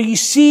 But you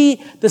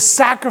see the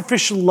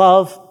sacrificial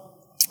love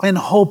and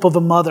hope of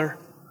a mother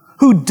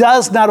who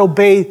does not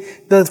obey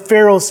the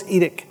Pharaoh's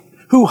edict,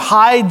 who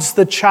hides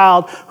the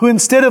child, who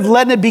instead of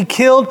letting it be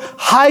killed,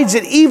 hides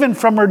it even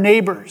from her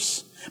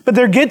neighbors. But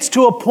there gets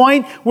to a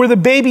point where the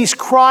baby's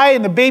cry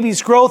and the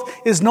baby's growth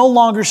is no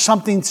longer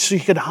something she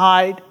could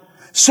hide.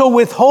 So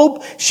with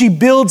hope, she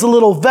builds a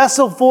little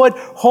vessel for it,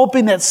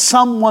 hoping that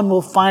someone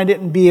will find it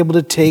and be able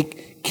to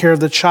take care of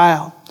the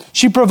child.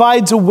 She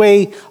provides a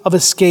way of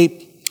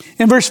escape.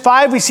 In verse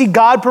 5, we see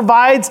God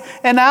provides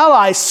an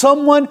ally,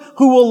 someone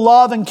who will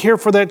love and care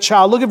for that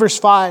child. Look at verse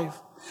 5.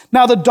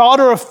 Now the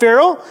daughter of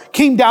Pharaoh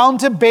came down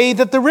to bathe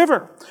at the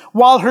river.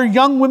 while her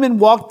young women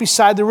walked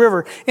beside the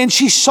river. And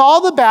she saw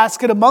the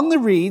basket among the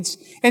reeds,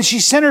 and she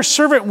sent her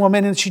servant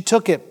woman, and she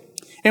took it.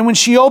 And when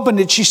she opened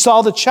it, she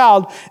saw the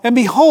child, and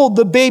behold,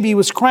 the baby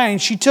was crying.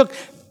 She took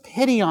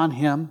pity on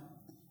him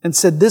and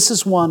said, "This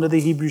is one of the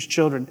Hebrews'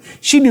 children."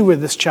 She knew where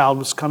this child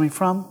was coming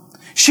from.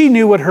 She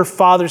knew what her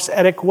father's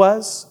edict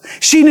was.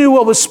 She knew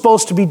what was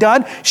supposed to be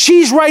done.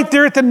 She's right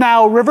there at the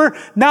Nile River.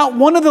 Not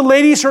one of the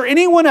ladies or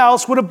anyone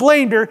else would have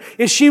blamed her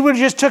if she would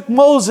have just took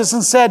Moses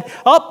and said,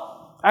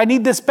 I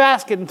need this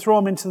basket, and throw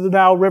him into the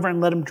Nile River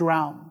and let him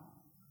drown.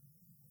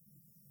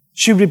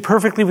 She would be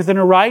perfectly within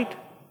her right.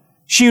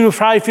 She would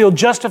probably feel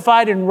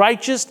justified and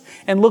righteous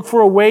and look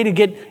for a way to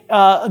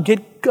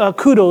get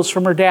kudos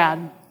from her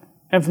dad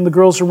and from the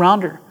girls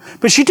around her.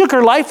 But she took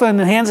her life in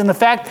the hands, and the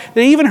fact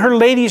that even her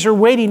ladies are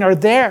waiting are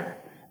there,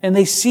 and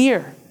they see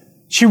her.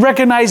 She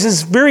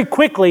recognizes very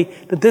quickly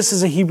that this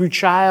is a Hebrew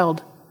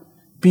child.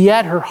 But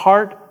yet her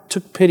heart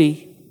took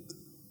pity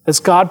as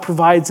God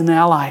provides an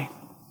ally.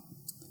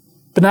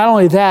 But not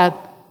only that,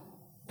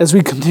 as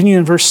we continue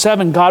in verse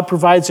 7, God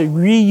provides a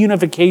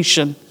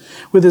reunification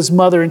with his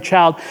mother and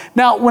child.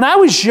 Now, when I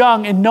was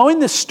young and knowing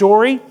this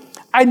story,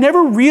 I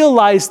never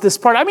realized this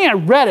part. I mean, I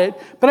read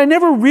it, but I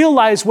never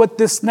realized what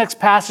this next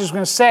passage is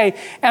going to say.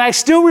 And I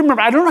still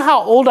remember, I don't know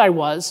how old I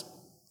was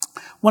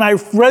when I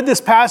read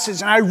this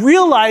passage, and I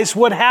realized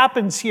what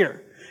happens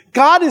here.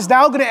 God is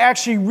now going to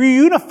actually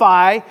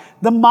reunify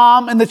the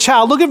mom and the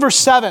child. Look at verse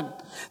 7.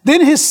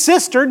 Then his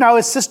sister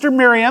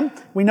Miriam,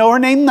 we know her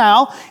name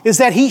now, is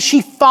that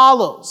she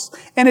follows.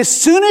 And as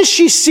soon as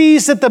she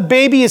sees that the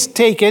baby is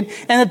taken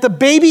and that the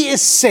baby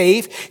is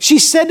safe, she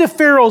said to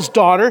Pharaoh's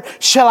daughter,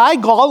 "Shall I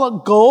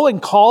go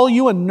and call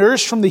you a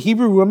nurse from the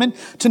Hebrew women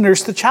to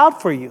nurse the child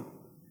for you?"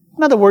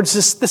 In other words,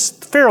 this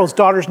Pharaoh's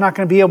daughter is not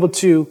going to be able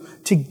to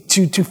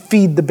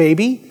feed the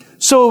baby.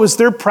 So it was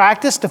their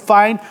practice to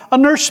find a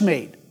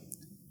nursemaid.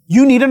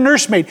 You need a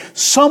nursemaid,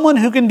 someone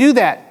who can do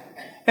that.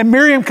 And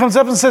Miriam comes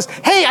up and says,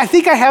 "Hey, I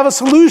think I have a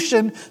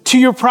solution to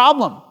your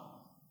problem."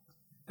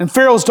 And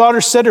Pharaoh's daughter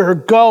said to her,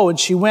 "Go." And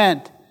she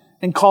went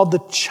and called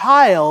the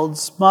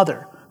child's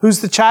mother.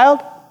 Who's the child?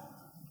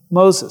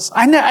 Moses.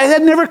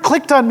 That never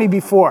clicked on me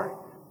before.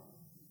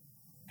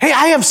 Hey,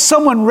 I have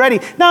someone ready.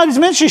 Now, as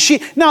mentioned,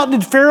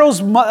 did Pharaoh's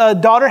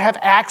daughter have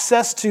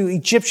access to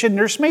Egyptian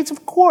nursemaids?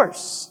 Of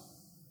course.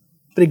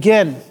 But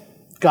again,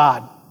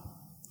 God.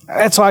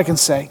 That's all I can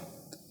say.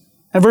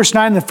 In verse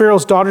 9, the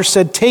Pharaoh's daughter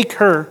said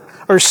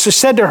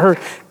to her,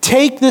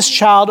 "Take this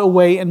child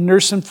away and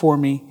nurse him for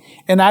me,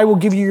 and I will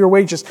give you your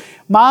wages."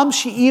 Mom,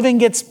 she even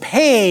gets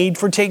paid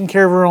for taking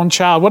care of her own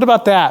child. What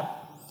about that?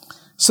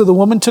 So the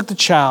woman took the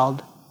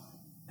child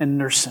and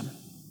nursed him.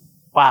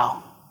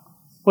 Wow.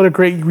 What a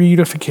great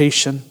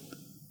reunification.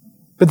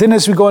 But then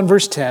as we go in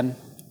verse 10,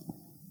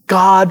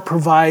 God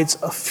provides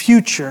a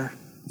future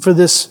for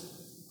this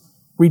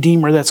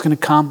Redeemer that's going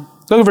to come.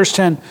 Look at verse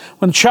 10.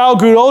 When the child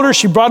grew older,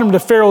 she brought him to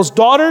Pharaoh's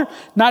daughter.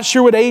 Not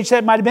sure what age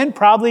that might have been,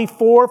 probably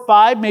 4 or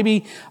 5,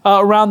 maybe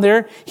around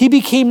there. He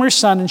became her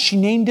son, and she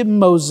named him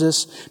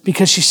Moses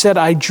because she said,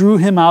 "I drew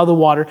him out of the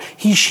water."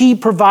 She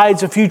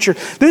provides a future.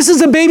 This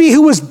is a baby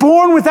who was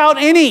born without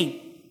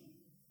any.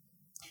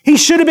 He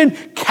should have been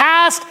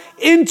cast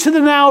into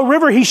the Nile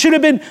River. He should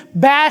have been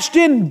bashed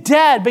in,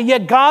 dead, but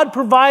yet God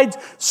provides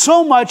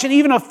so much and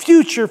even a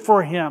future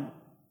for him.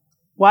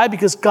 Why?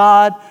 Because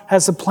God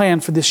has a plan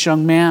for this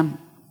young man.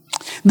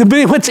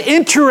 What's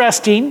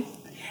interesting,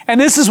 and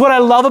this is what I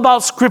love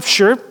about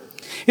Scripture,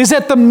 is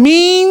that the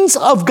means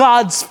of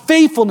God's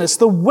faithfulness,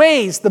 the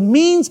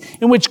means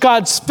in which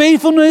God's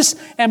faithfulness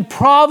and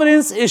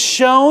providence is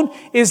shown,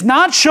 is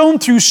not shown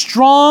through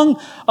strong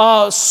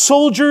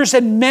soldiers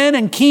and men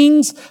and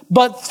kings,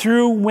 but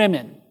through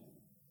women.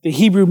 The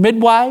Hebrew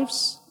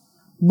midwives,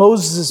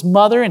 Moses'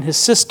 mother and his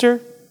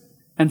sister,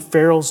 and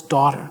Pharaoh's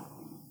daughter.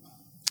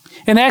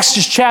 In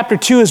Exodus chapter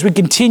 2, as we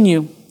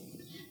continue,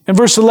 in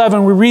verse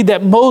 11, we read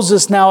that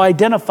Moses now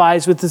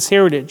identifies with his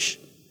heritage.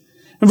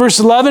 In verse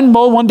 11,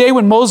 one day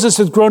when Moses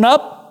had grown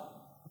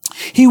up,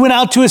 he went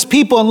out to his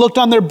people and looked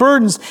on their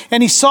burdens,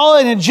 and he saw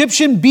an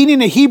Egyptian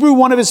beating a Hebrew,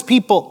 one of his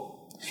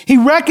people. He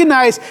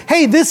recognized,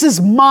 hey, this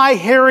is my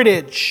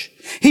heritage.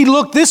 He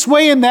looked this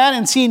way and that,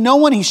 and seeing no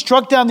one, he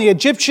struck down the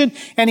Egyptian,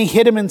 and he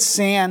hid him in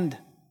sand.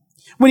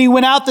 When he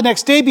went out the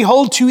next day,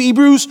 behold, 2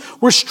 Hebrews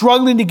were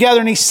struggling together.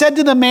 And he said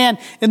to the man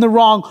in the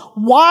wrong,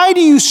 "Why do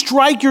you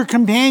strike your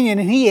companion?"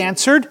 And he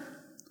answered,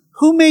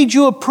 "Who made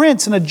you a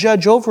prince and a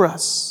judge over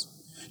us?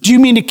 Do you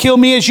mean to kill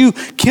me as you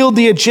killed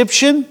the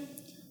Egyptian?"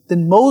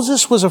 Then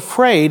Moses was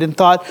afraid and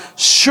thought,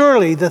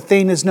 surely the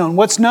thing is known.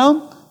 What's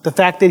known? The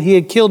fact that he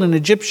had killed an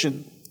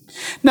Egyptian.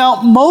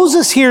 Now,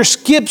 Moses here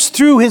skips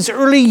through his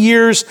early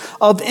years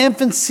of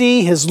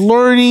infancy, his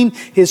learning,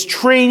 his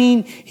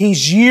training,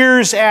 his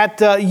years at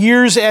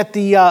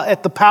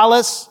the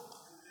palace,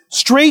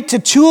 straight to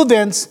 2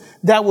 events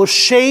that will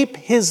shape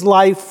his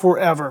life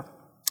forever.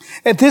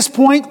 At this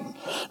point,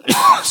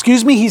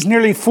 he's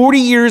nearly 40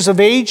 years of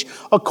age,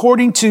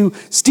 according to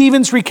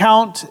Stephen's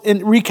recount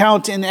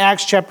in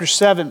Acts chapter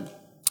 7.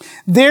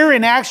 There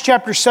in Acts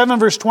chapter 7,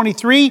 verse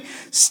 23,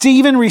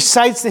 Stephen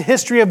recites the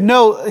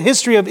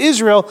history of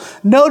Israel,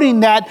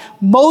 noting that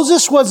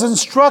Moses was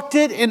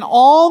instructed in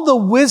all the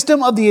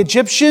wisdom of the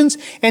Egyptians,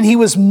 and he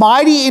was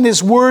mighty in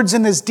his words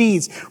and his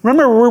deeds.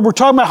 Remember, we're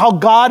talking about how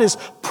God is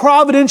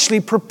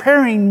providentially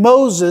preparing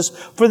Moses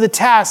for the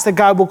task that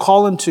God will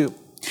call him to.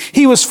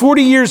 He was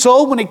 40 years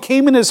old when it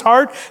came in his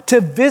heart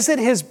to visit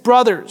his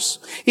brothers.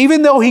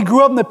 Even though he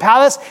grew up in the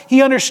palace,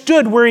 he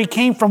understood where he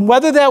came from.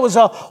 Whether that was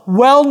a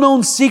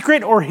well-known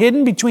secret or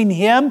hidden between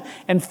him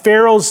and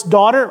Pharaoh's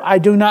daughter, I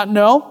do not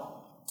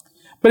know.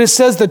 But it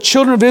says the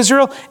children of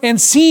Israel,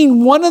 and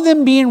seeing one of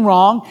them being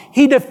wrong,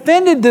 he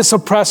defended this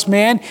oppressed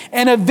man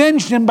and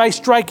avenged him by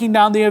striking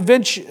down the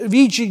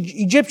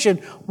Egyptian.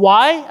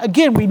 Why?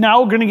 Again, we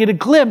now are going to get a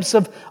glimpse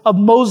of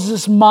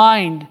Moses'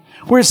 mind,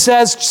 where it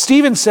says,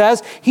 Stephen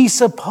says, he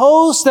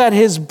supposed that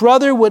his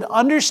brother would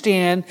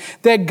understand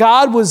that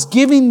God was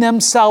giving them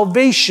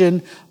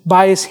salvation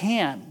by his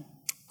hand.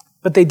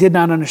 But they did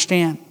not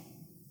understand.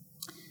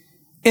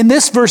 In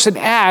this verse in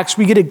Acts,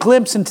 we get a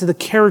glimpse into the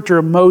character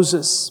of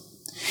Moses.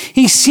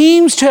 He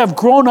seems to have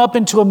grown up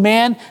into a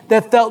man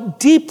that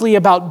felt deeply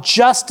about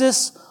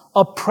justice,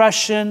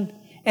 oppression,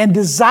 and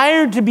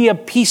desired to be a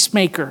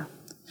peacemaker.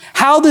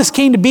 How this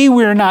came to be,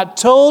 we are not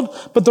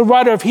told, but the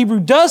writer of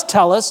Hebrews does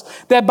tell us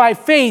that by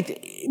faith,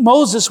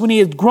 Moses, when he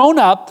had grown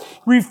up,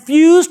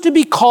 refused to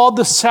be called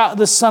the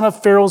son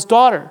of Pharaoh's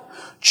daughter,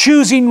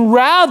 choosing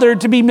rather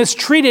to be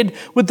mistreated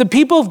with the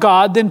people of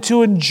God than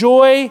to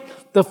enjoy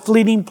the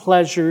fleeting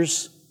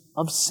pleasures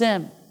of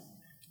sin.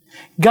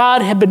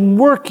 God had been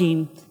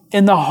working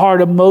in the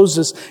heart of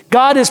Moses.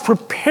 God is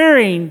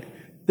preparing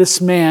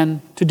this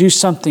man to do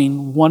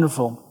something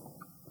wonderful.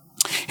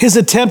 His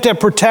attempt at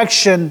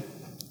protection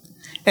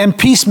and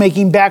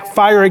peacemaking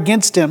backfire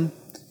against him.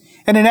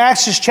 And in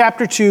Acts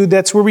chapter 2,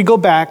 that's where we go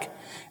back.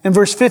 In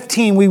verse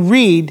 15, we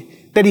read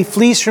that he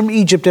flees from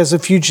Egypt as a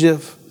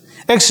fugitive.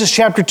 Exodus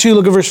chapter 2,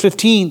 look at verse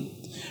 15.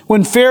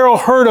 When Pharaoh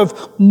heard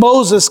of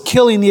Moses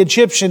killing the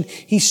Egyptian,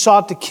 he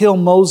sought to kill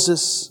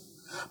Moses.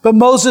 But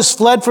Moses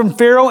fled from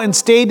Pharaoh and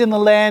stayed in the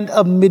land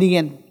of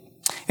Midian.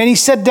 And he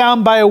sat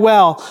down by a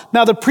well.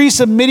 Now the priests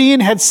of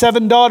Midian had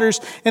 7 daughters,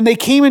 and they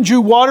came and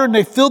drew water, and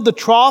they filled the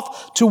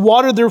trough to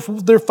water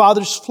their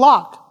father's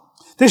flock.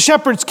 The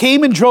shepherds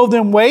came and drove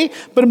them away,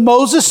 but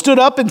Moses stood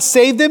up and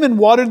saved them and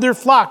watered their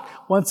flock.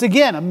 Once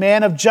again, a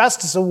man of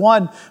justice, a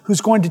one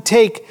who's going to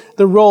take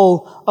the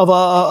role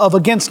of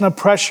against an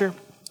oppressor.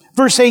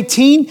 Verse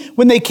 18,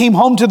 when they came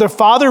home to their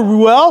father,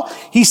 Reuel,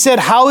 he said,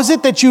 "How is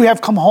it that you have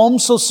come home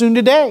so soon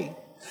today?"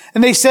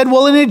 And they said,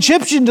 "Well, an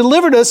Egyptian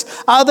delivered us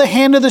out of the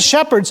hand of the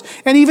shepherds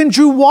and even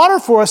drew water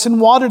for us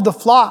and watered the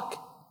flock."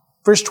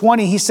 Verse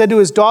 20, he said to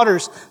his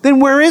daughters,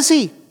 "Then where is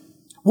he?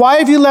 Why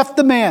have you left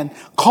the man?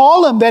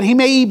 Call him that he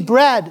may eat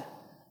bread."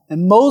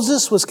 And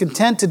Moses was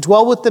content to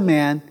dwell with the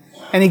man,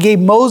 and he gave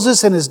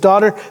Moses his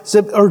daughter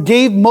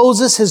Zipporah,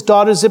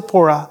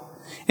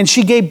 and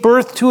she gave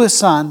birth to a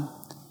son,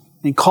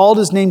 and he called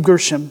his name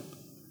Gershom,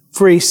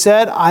 for he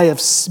said, "I have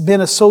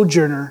been a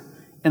sojourner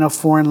in a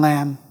foreign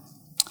land."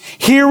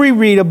 Here we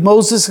read of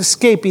Moses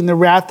escaping the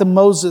wrath of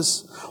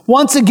Moses,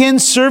 once again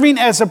serving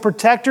as a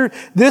protector,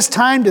 this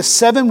time to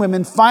 7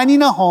 women,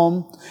 finding a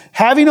home,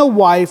 having a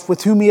wife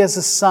with whom he has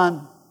a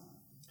son.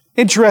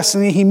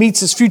 Interestingly, he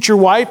meets his future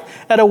wife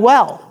at a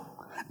well.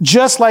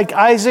 Just like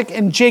Isaac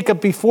and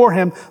Jacob before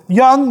him,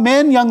 young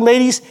men, young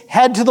ladies,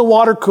 head to the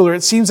water cooler.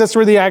 It seems that's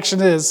where the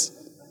action is.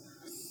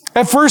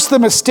 At first,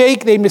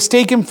 they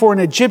mistake him for an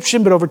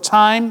Egyptian, but over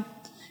time,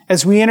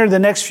 as we enter the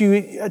next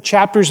few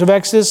chapters of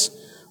Exodus,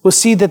 we'll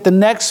see that the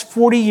next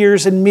 40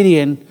 years in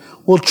Midian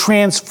will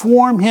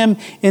transform him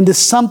into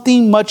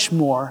something much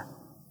more,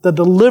 the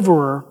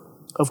deliverer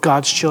of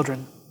God's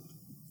children.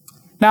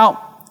 Now,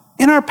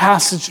 in our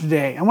passage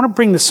today, I want to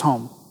bring this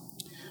home.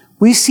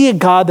 We see a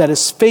God that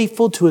is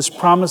faithful to his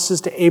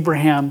promises to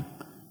Abraham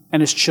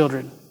and his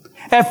children.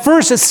 At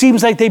first, it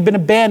seems like they've been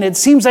abandoned. It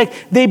seems like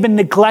they've been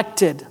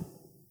neglected.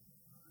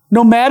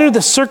 No matter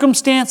the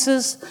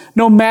circumstances,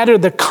 no matter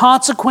the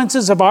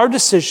consequences of our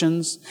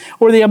decisions,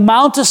 or the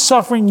amount of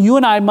suffering you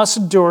and I must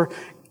endure,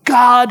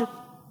 God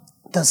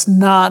does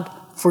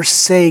not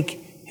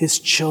forsake his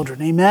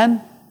children.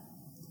 Amen?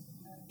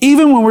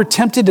 Even when we're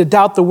tempted to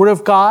doubt the word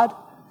of God,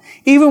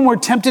 even when we're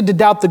tempted to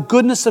doubt the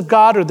goodness of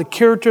God or the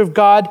character of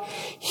God,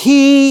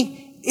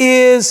 he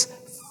is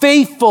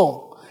faithful.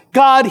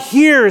 God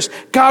hears,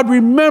 God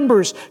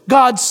remembers,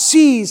 God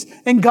sees,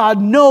 and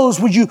God knows.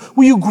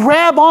 Will you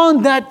grab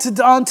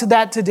onto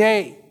that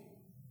today?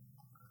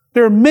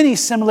 There are many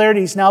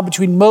similarities now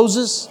between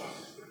Moses,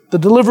 the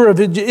deliverer of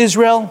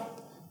Israel,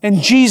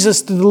 and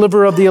Jesus, the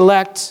deliverer of the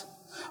elect.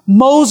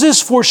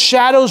 Moses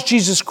foreshadows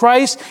Jesus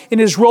Christ in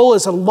his role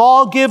as a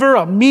lawgiver,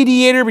 a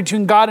mediator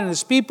between God and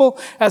his people,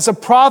 as a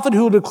prophet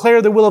who will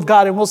declare the will of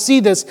God. And we'll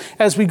see this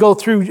as we go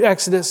through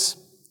Exodus.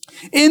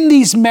 In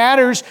these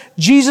matters,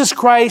 Jesus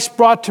Christ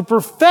brought to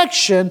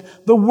perfection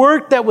the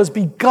work that was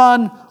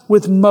begun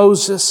with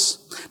Moses.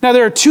 Now,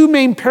 there are 2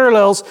 main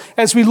parallels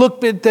as we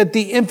look at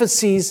the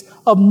emphases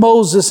of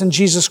Moses and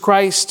Jesus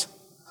Christ.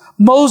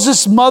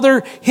 Moses'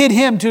 mother hid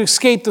him to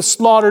escape the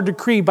slaughter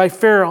decree by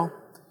Pharaoh.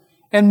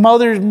 And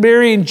Mother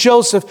Mary and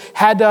Joseph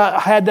had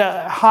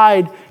to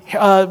hide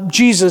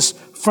Jesus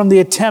from the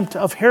attempt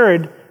of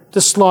Herod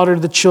to slaughter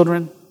the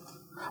children.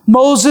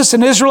 Moses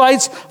and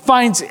Israelites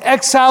finds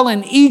exile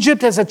in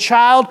Egypt as a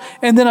child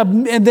and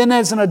then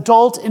as an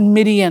adult in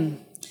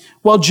Midian.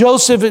 While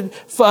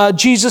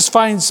Jesus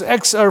finds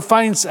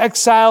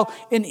exile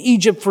in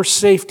Egypt for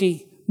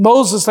safety.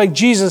 Moses, like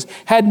Jesus,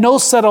 had no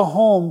settled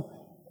home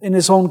in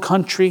his own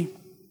country.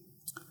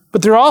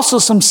 But there are also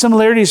some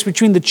similarities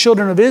between the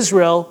children of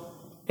Israel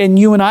and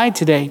you and I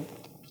today.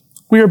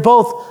 We are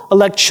both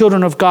elect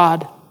children of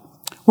God.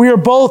 We are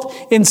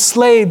both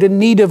enslaved in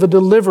need of a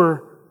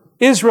deliverer.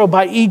 Israel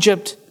by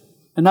Egypt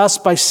and us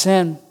by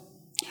sin.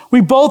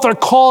 We both are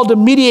called to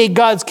mediate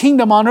God's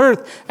kingdom on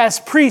earth as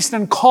priests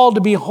and called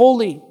to be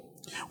holy.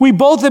 We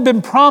both have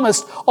been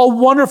promised a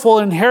wonderful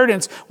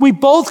inheritance. We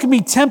both can be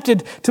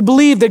tempted to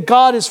believe that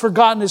God has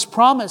forgotten his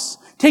promise.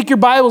 Take your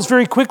Bibles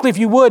very quickly, if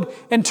you would,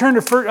 and turn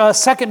to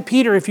 2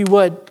 Peter, if you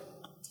would.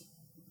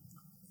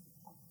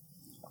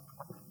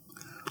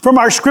 From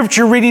our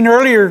scripture reading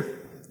earlier,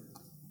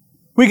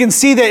 we can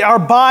see that our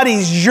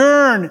bodies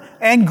yearn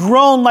and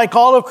groan like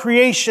all of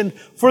creation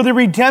for the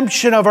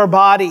redemption of our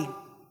body.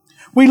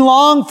 We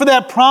long for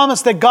that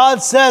promise that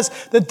God says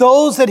that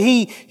those that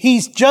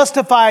He's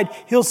justified,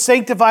 He'll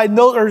sanctify,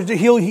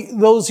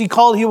 those He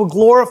called, He will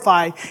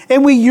glorify.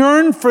 And we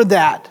yearn for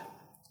that.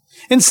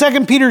 In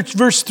 2 Peter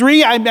verse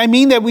 3, I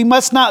mean that we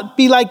must not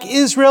be like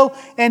Israel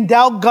and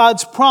doubt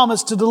God's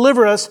promise to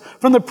deliver us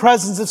from the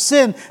presence of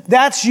sin.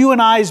 That's you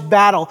and I's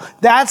battle.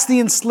 That's the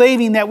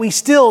enslaving that we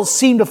still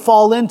seem to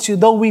fall into,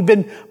 though we've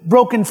been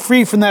broken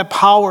free from that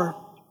power.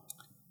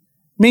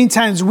 Many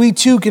times we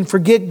too can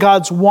forget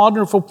God's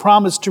wonderful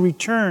promise to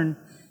return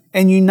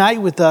and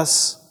unite with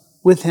us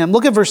with Him.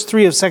 Look at verse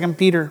 3 of 2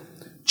 Peter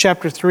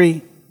chapter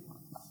 3.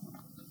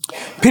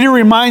 Peter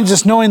reminds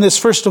us, knowing this,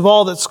 first of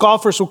all, that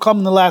scoffers will come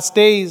in the last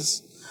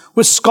days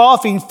with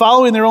scoffing,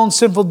 following their own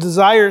sinful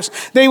desires.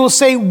 They will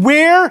say,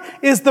 where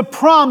is the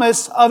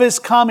promise of His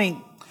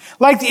coming?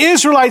 Like the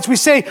Israelites, we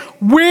say,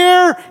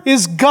 where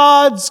is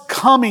God's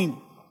coming?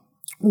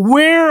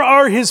 Where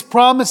are His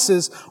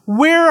promises?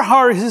 Where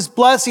are His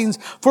blessings?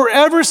 For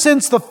ever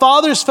since the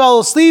fathers fell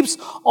asleep,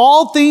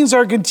 all things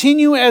are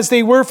continuing as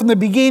they were from the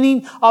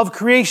beginning of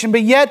creation.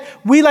 But yet,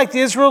 we like the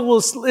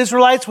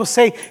Israelites will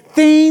say,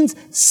 things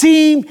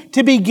seem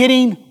to be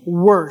getting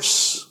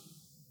worse.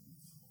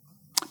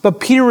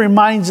 But Peter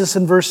reminds us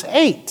in verse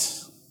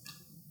 8,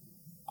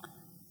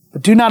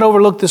 but do not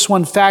overlook this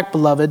one fact,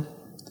 beloved,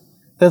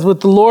 that with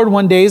the Lord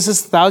 1 day is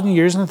as 1,000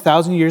 years, and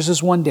 1,000 years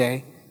is 1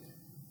 day.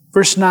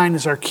 Verse 9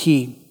 is our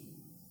key.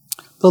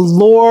 The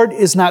Lord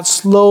is not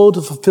slow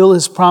to fulfill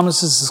His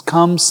promises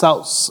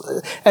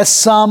as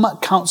some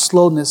count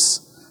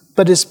slowness,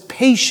 but is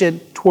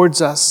patient towards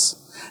us,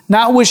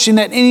 not wishing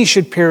that any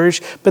should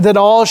perish, but that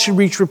all should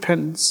reach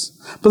repentance.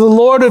 But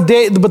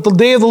the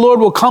day of the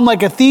Lord will come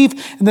like a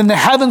thief, and then the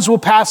heavens will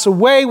pass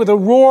away with a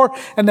roar,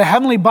 and the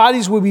heavenly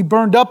bodies will be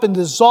burned up and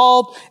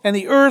dissolved, and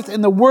the earth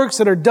and the works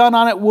that are done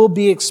on it will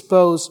be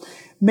exposed.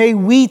 May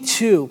we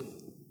too,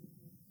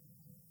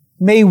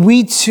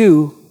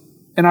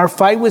 in our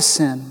fight with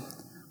sin,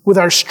 with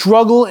our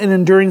struggle and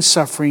enduring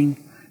suffering,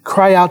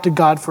 cry out to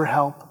God for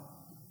help.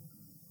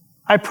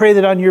 I pray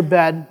that on your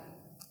bed,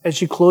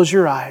 as you close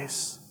your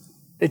eyes,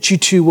 that you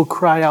too will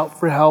cry out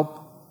for help,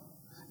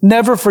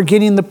 never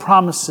forgetting the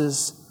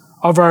promises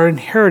of our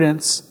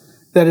inheritance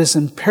that is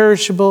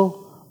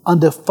imperishable,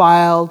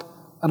 undefiled,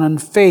 and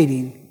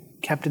unfading,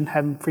 kept in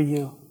heaven for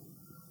you.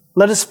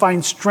 Let us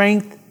find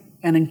strength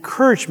and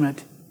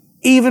encouragement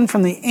even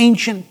from the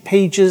ancient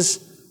pages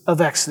of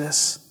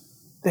Exodus,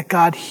 that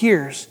God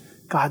hears,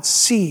 God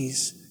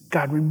sees,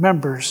 God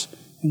remembers,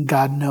 and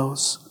God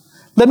knows.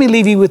 Let me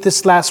leave you with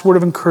this last word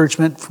of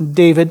encouragement from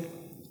David,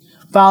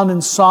 found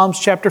in Psalms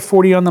chapter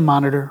 40 on the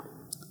monitor,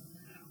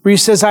 where he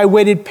says, I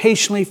waited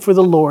patiently for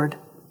the Lord,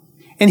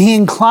 and He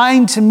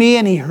inclined to me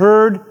and He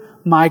heard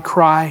my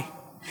cry.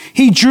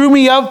 He drew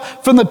me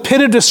up from the pit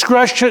of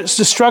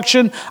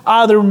destruction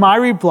out of the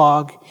miry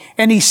bog,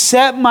 and He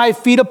set my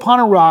feet upon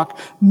a rock,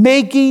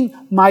 making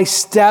my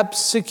steps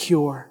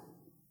secure.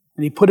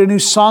 And He put a new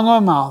song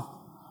on my mouth,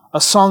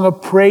 a song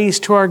of praise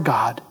to our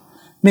God.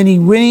 Many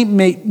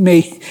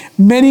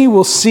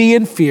will see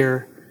and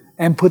fear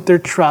and put their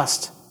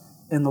trust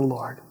in the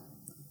Lord.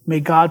 May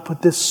God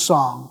put this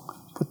song,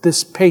 put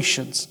this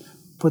patience,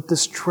 put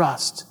this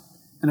trust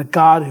in a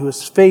God who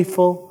is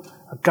faithful,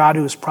 a God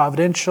who is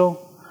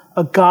providential,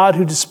 a God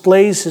who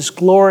displays His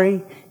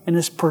glory in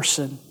His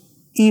person,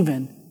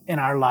 even in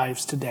our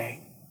lives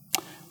today.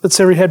 Let's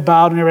every head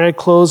bowed and every head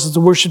closed as the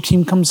worship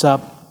team comes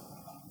up.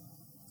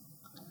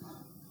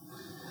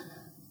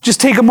 Just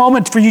take a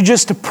moment for you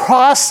just to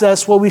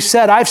process what we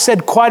said. I've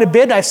said quite a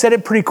bit. I said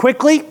it pretty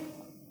quickly.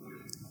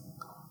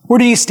 Where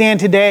do you stand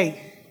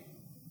today?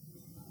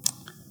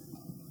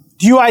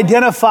 Do you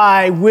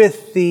identify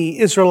with the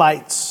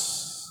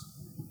Israelites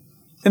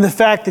in the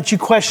fact that you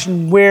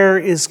question, where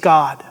is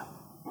God?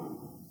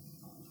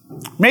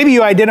 Maybe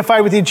you identify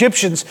with the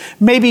Egyptians.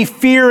 Maybe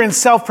fear and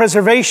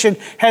self-preservation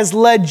has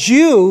led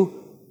you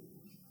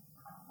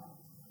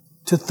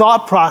to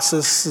thought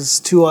processes,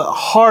 to a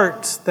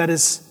heart that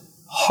is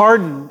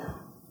hardened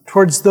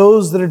towards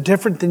those that are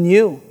different than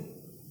you.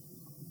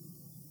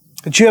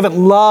 That you haven't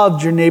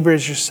loved your neighbor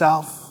as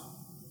yourself.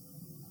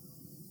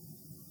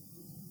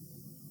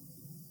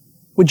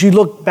 Would you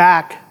look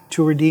back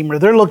to a Redeemer?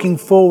 They're looking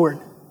forward.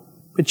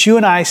 But you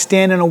and I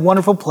stand in a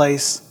wonderful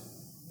place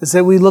is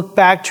that we look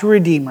back to a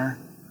Redeemer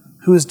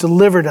who has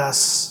delivered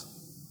us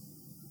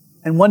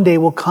and one day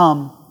will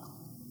come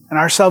and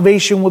our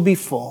salvation will be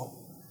full.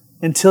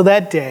 Until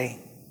that day,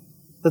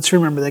 let's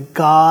remember that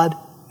God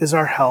is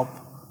our help,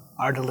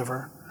 our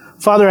deliverer.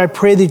 Father, I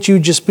pray that you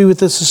just be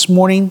with us this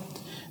morning.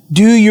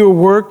 Do your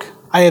work.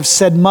 I have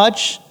said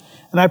much,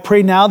 and I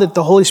pray now that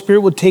the Holy Spirit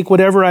will take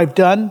whatever I've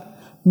done,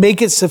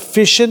 make it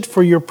sufficient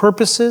for your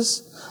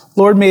purposes.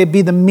 Lord, may it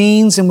be the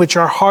means in which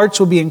our hearts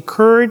will be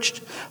encouraged.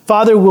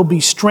 Father, will be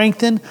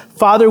strengthened.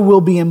 Father, will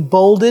be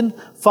emboldened.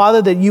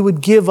 Father, that you would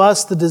give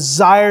us the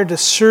desire to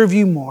serve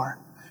you more,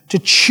 to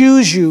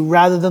choose you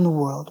rather than the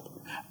world.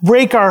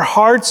 Break our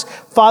hearts,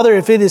 Father,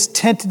 if it is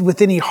tented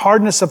with any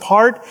hardness of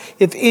heart,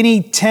 if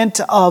any tent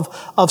of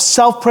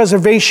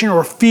self-preservation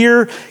or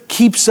fear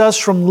keeps us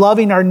from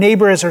loving our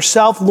neighbor as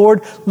ourselves,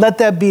 Lord, let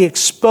that be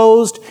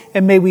exposed,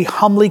 and may we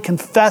humbly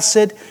confess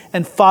it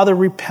and, Father,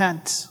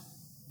 repent.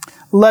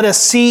 Let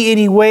us see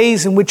any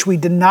ways in which we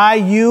deny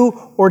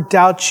you or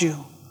doubt you.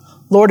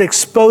 Lord,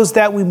 expose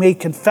that we may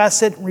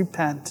confess it and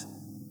repent.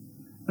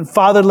 And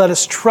Father, let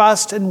us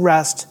trust and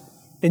rest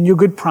in your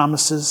good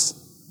promises,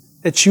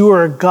 that you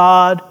are a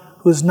God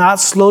who is not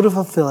slow to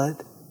fulfill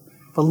it.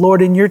 But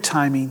Lord, in your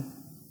timing,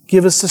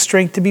 give us the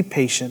strength to be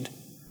patient.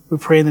 We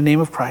pray in the name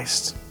of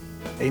Christ.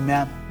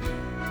 Amen.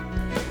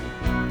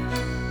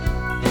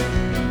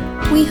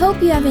 We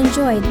hope you have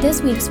enjoyed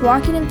this week's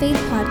Walking in Faith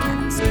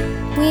podcast.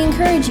 We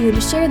encourage you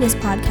to share this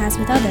podcast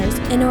with others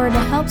in order to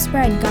help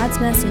spread God's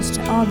message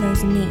to all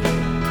those in need.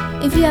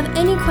 If you have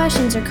any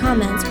questions or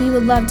comments, we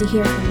would love to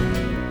hear from you.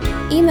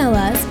 Email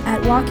us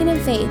at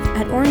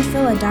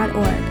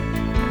walkinginfaith@orangevilla.org.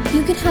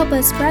 You can help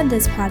us spread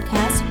this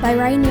podcast by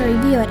writing a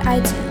review at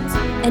iTunes.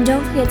 And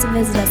don't forget to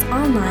visit us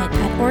online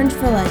at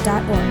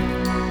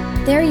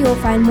orangevilla.org. There you will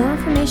find more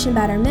information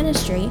about our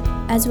ministry,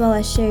 as well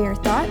as share your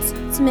thoughts,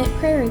 submit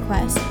prayer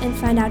requests, and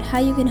find out how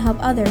you can help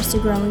others to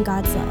grow in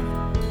God's love.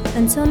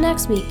 Until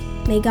next week,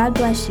 may God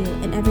bless you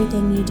in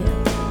everything you do.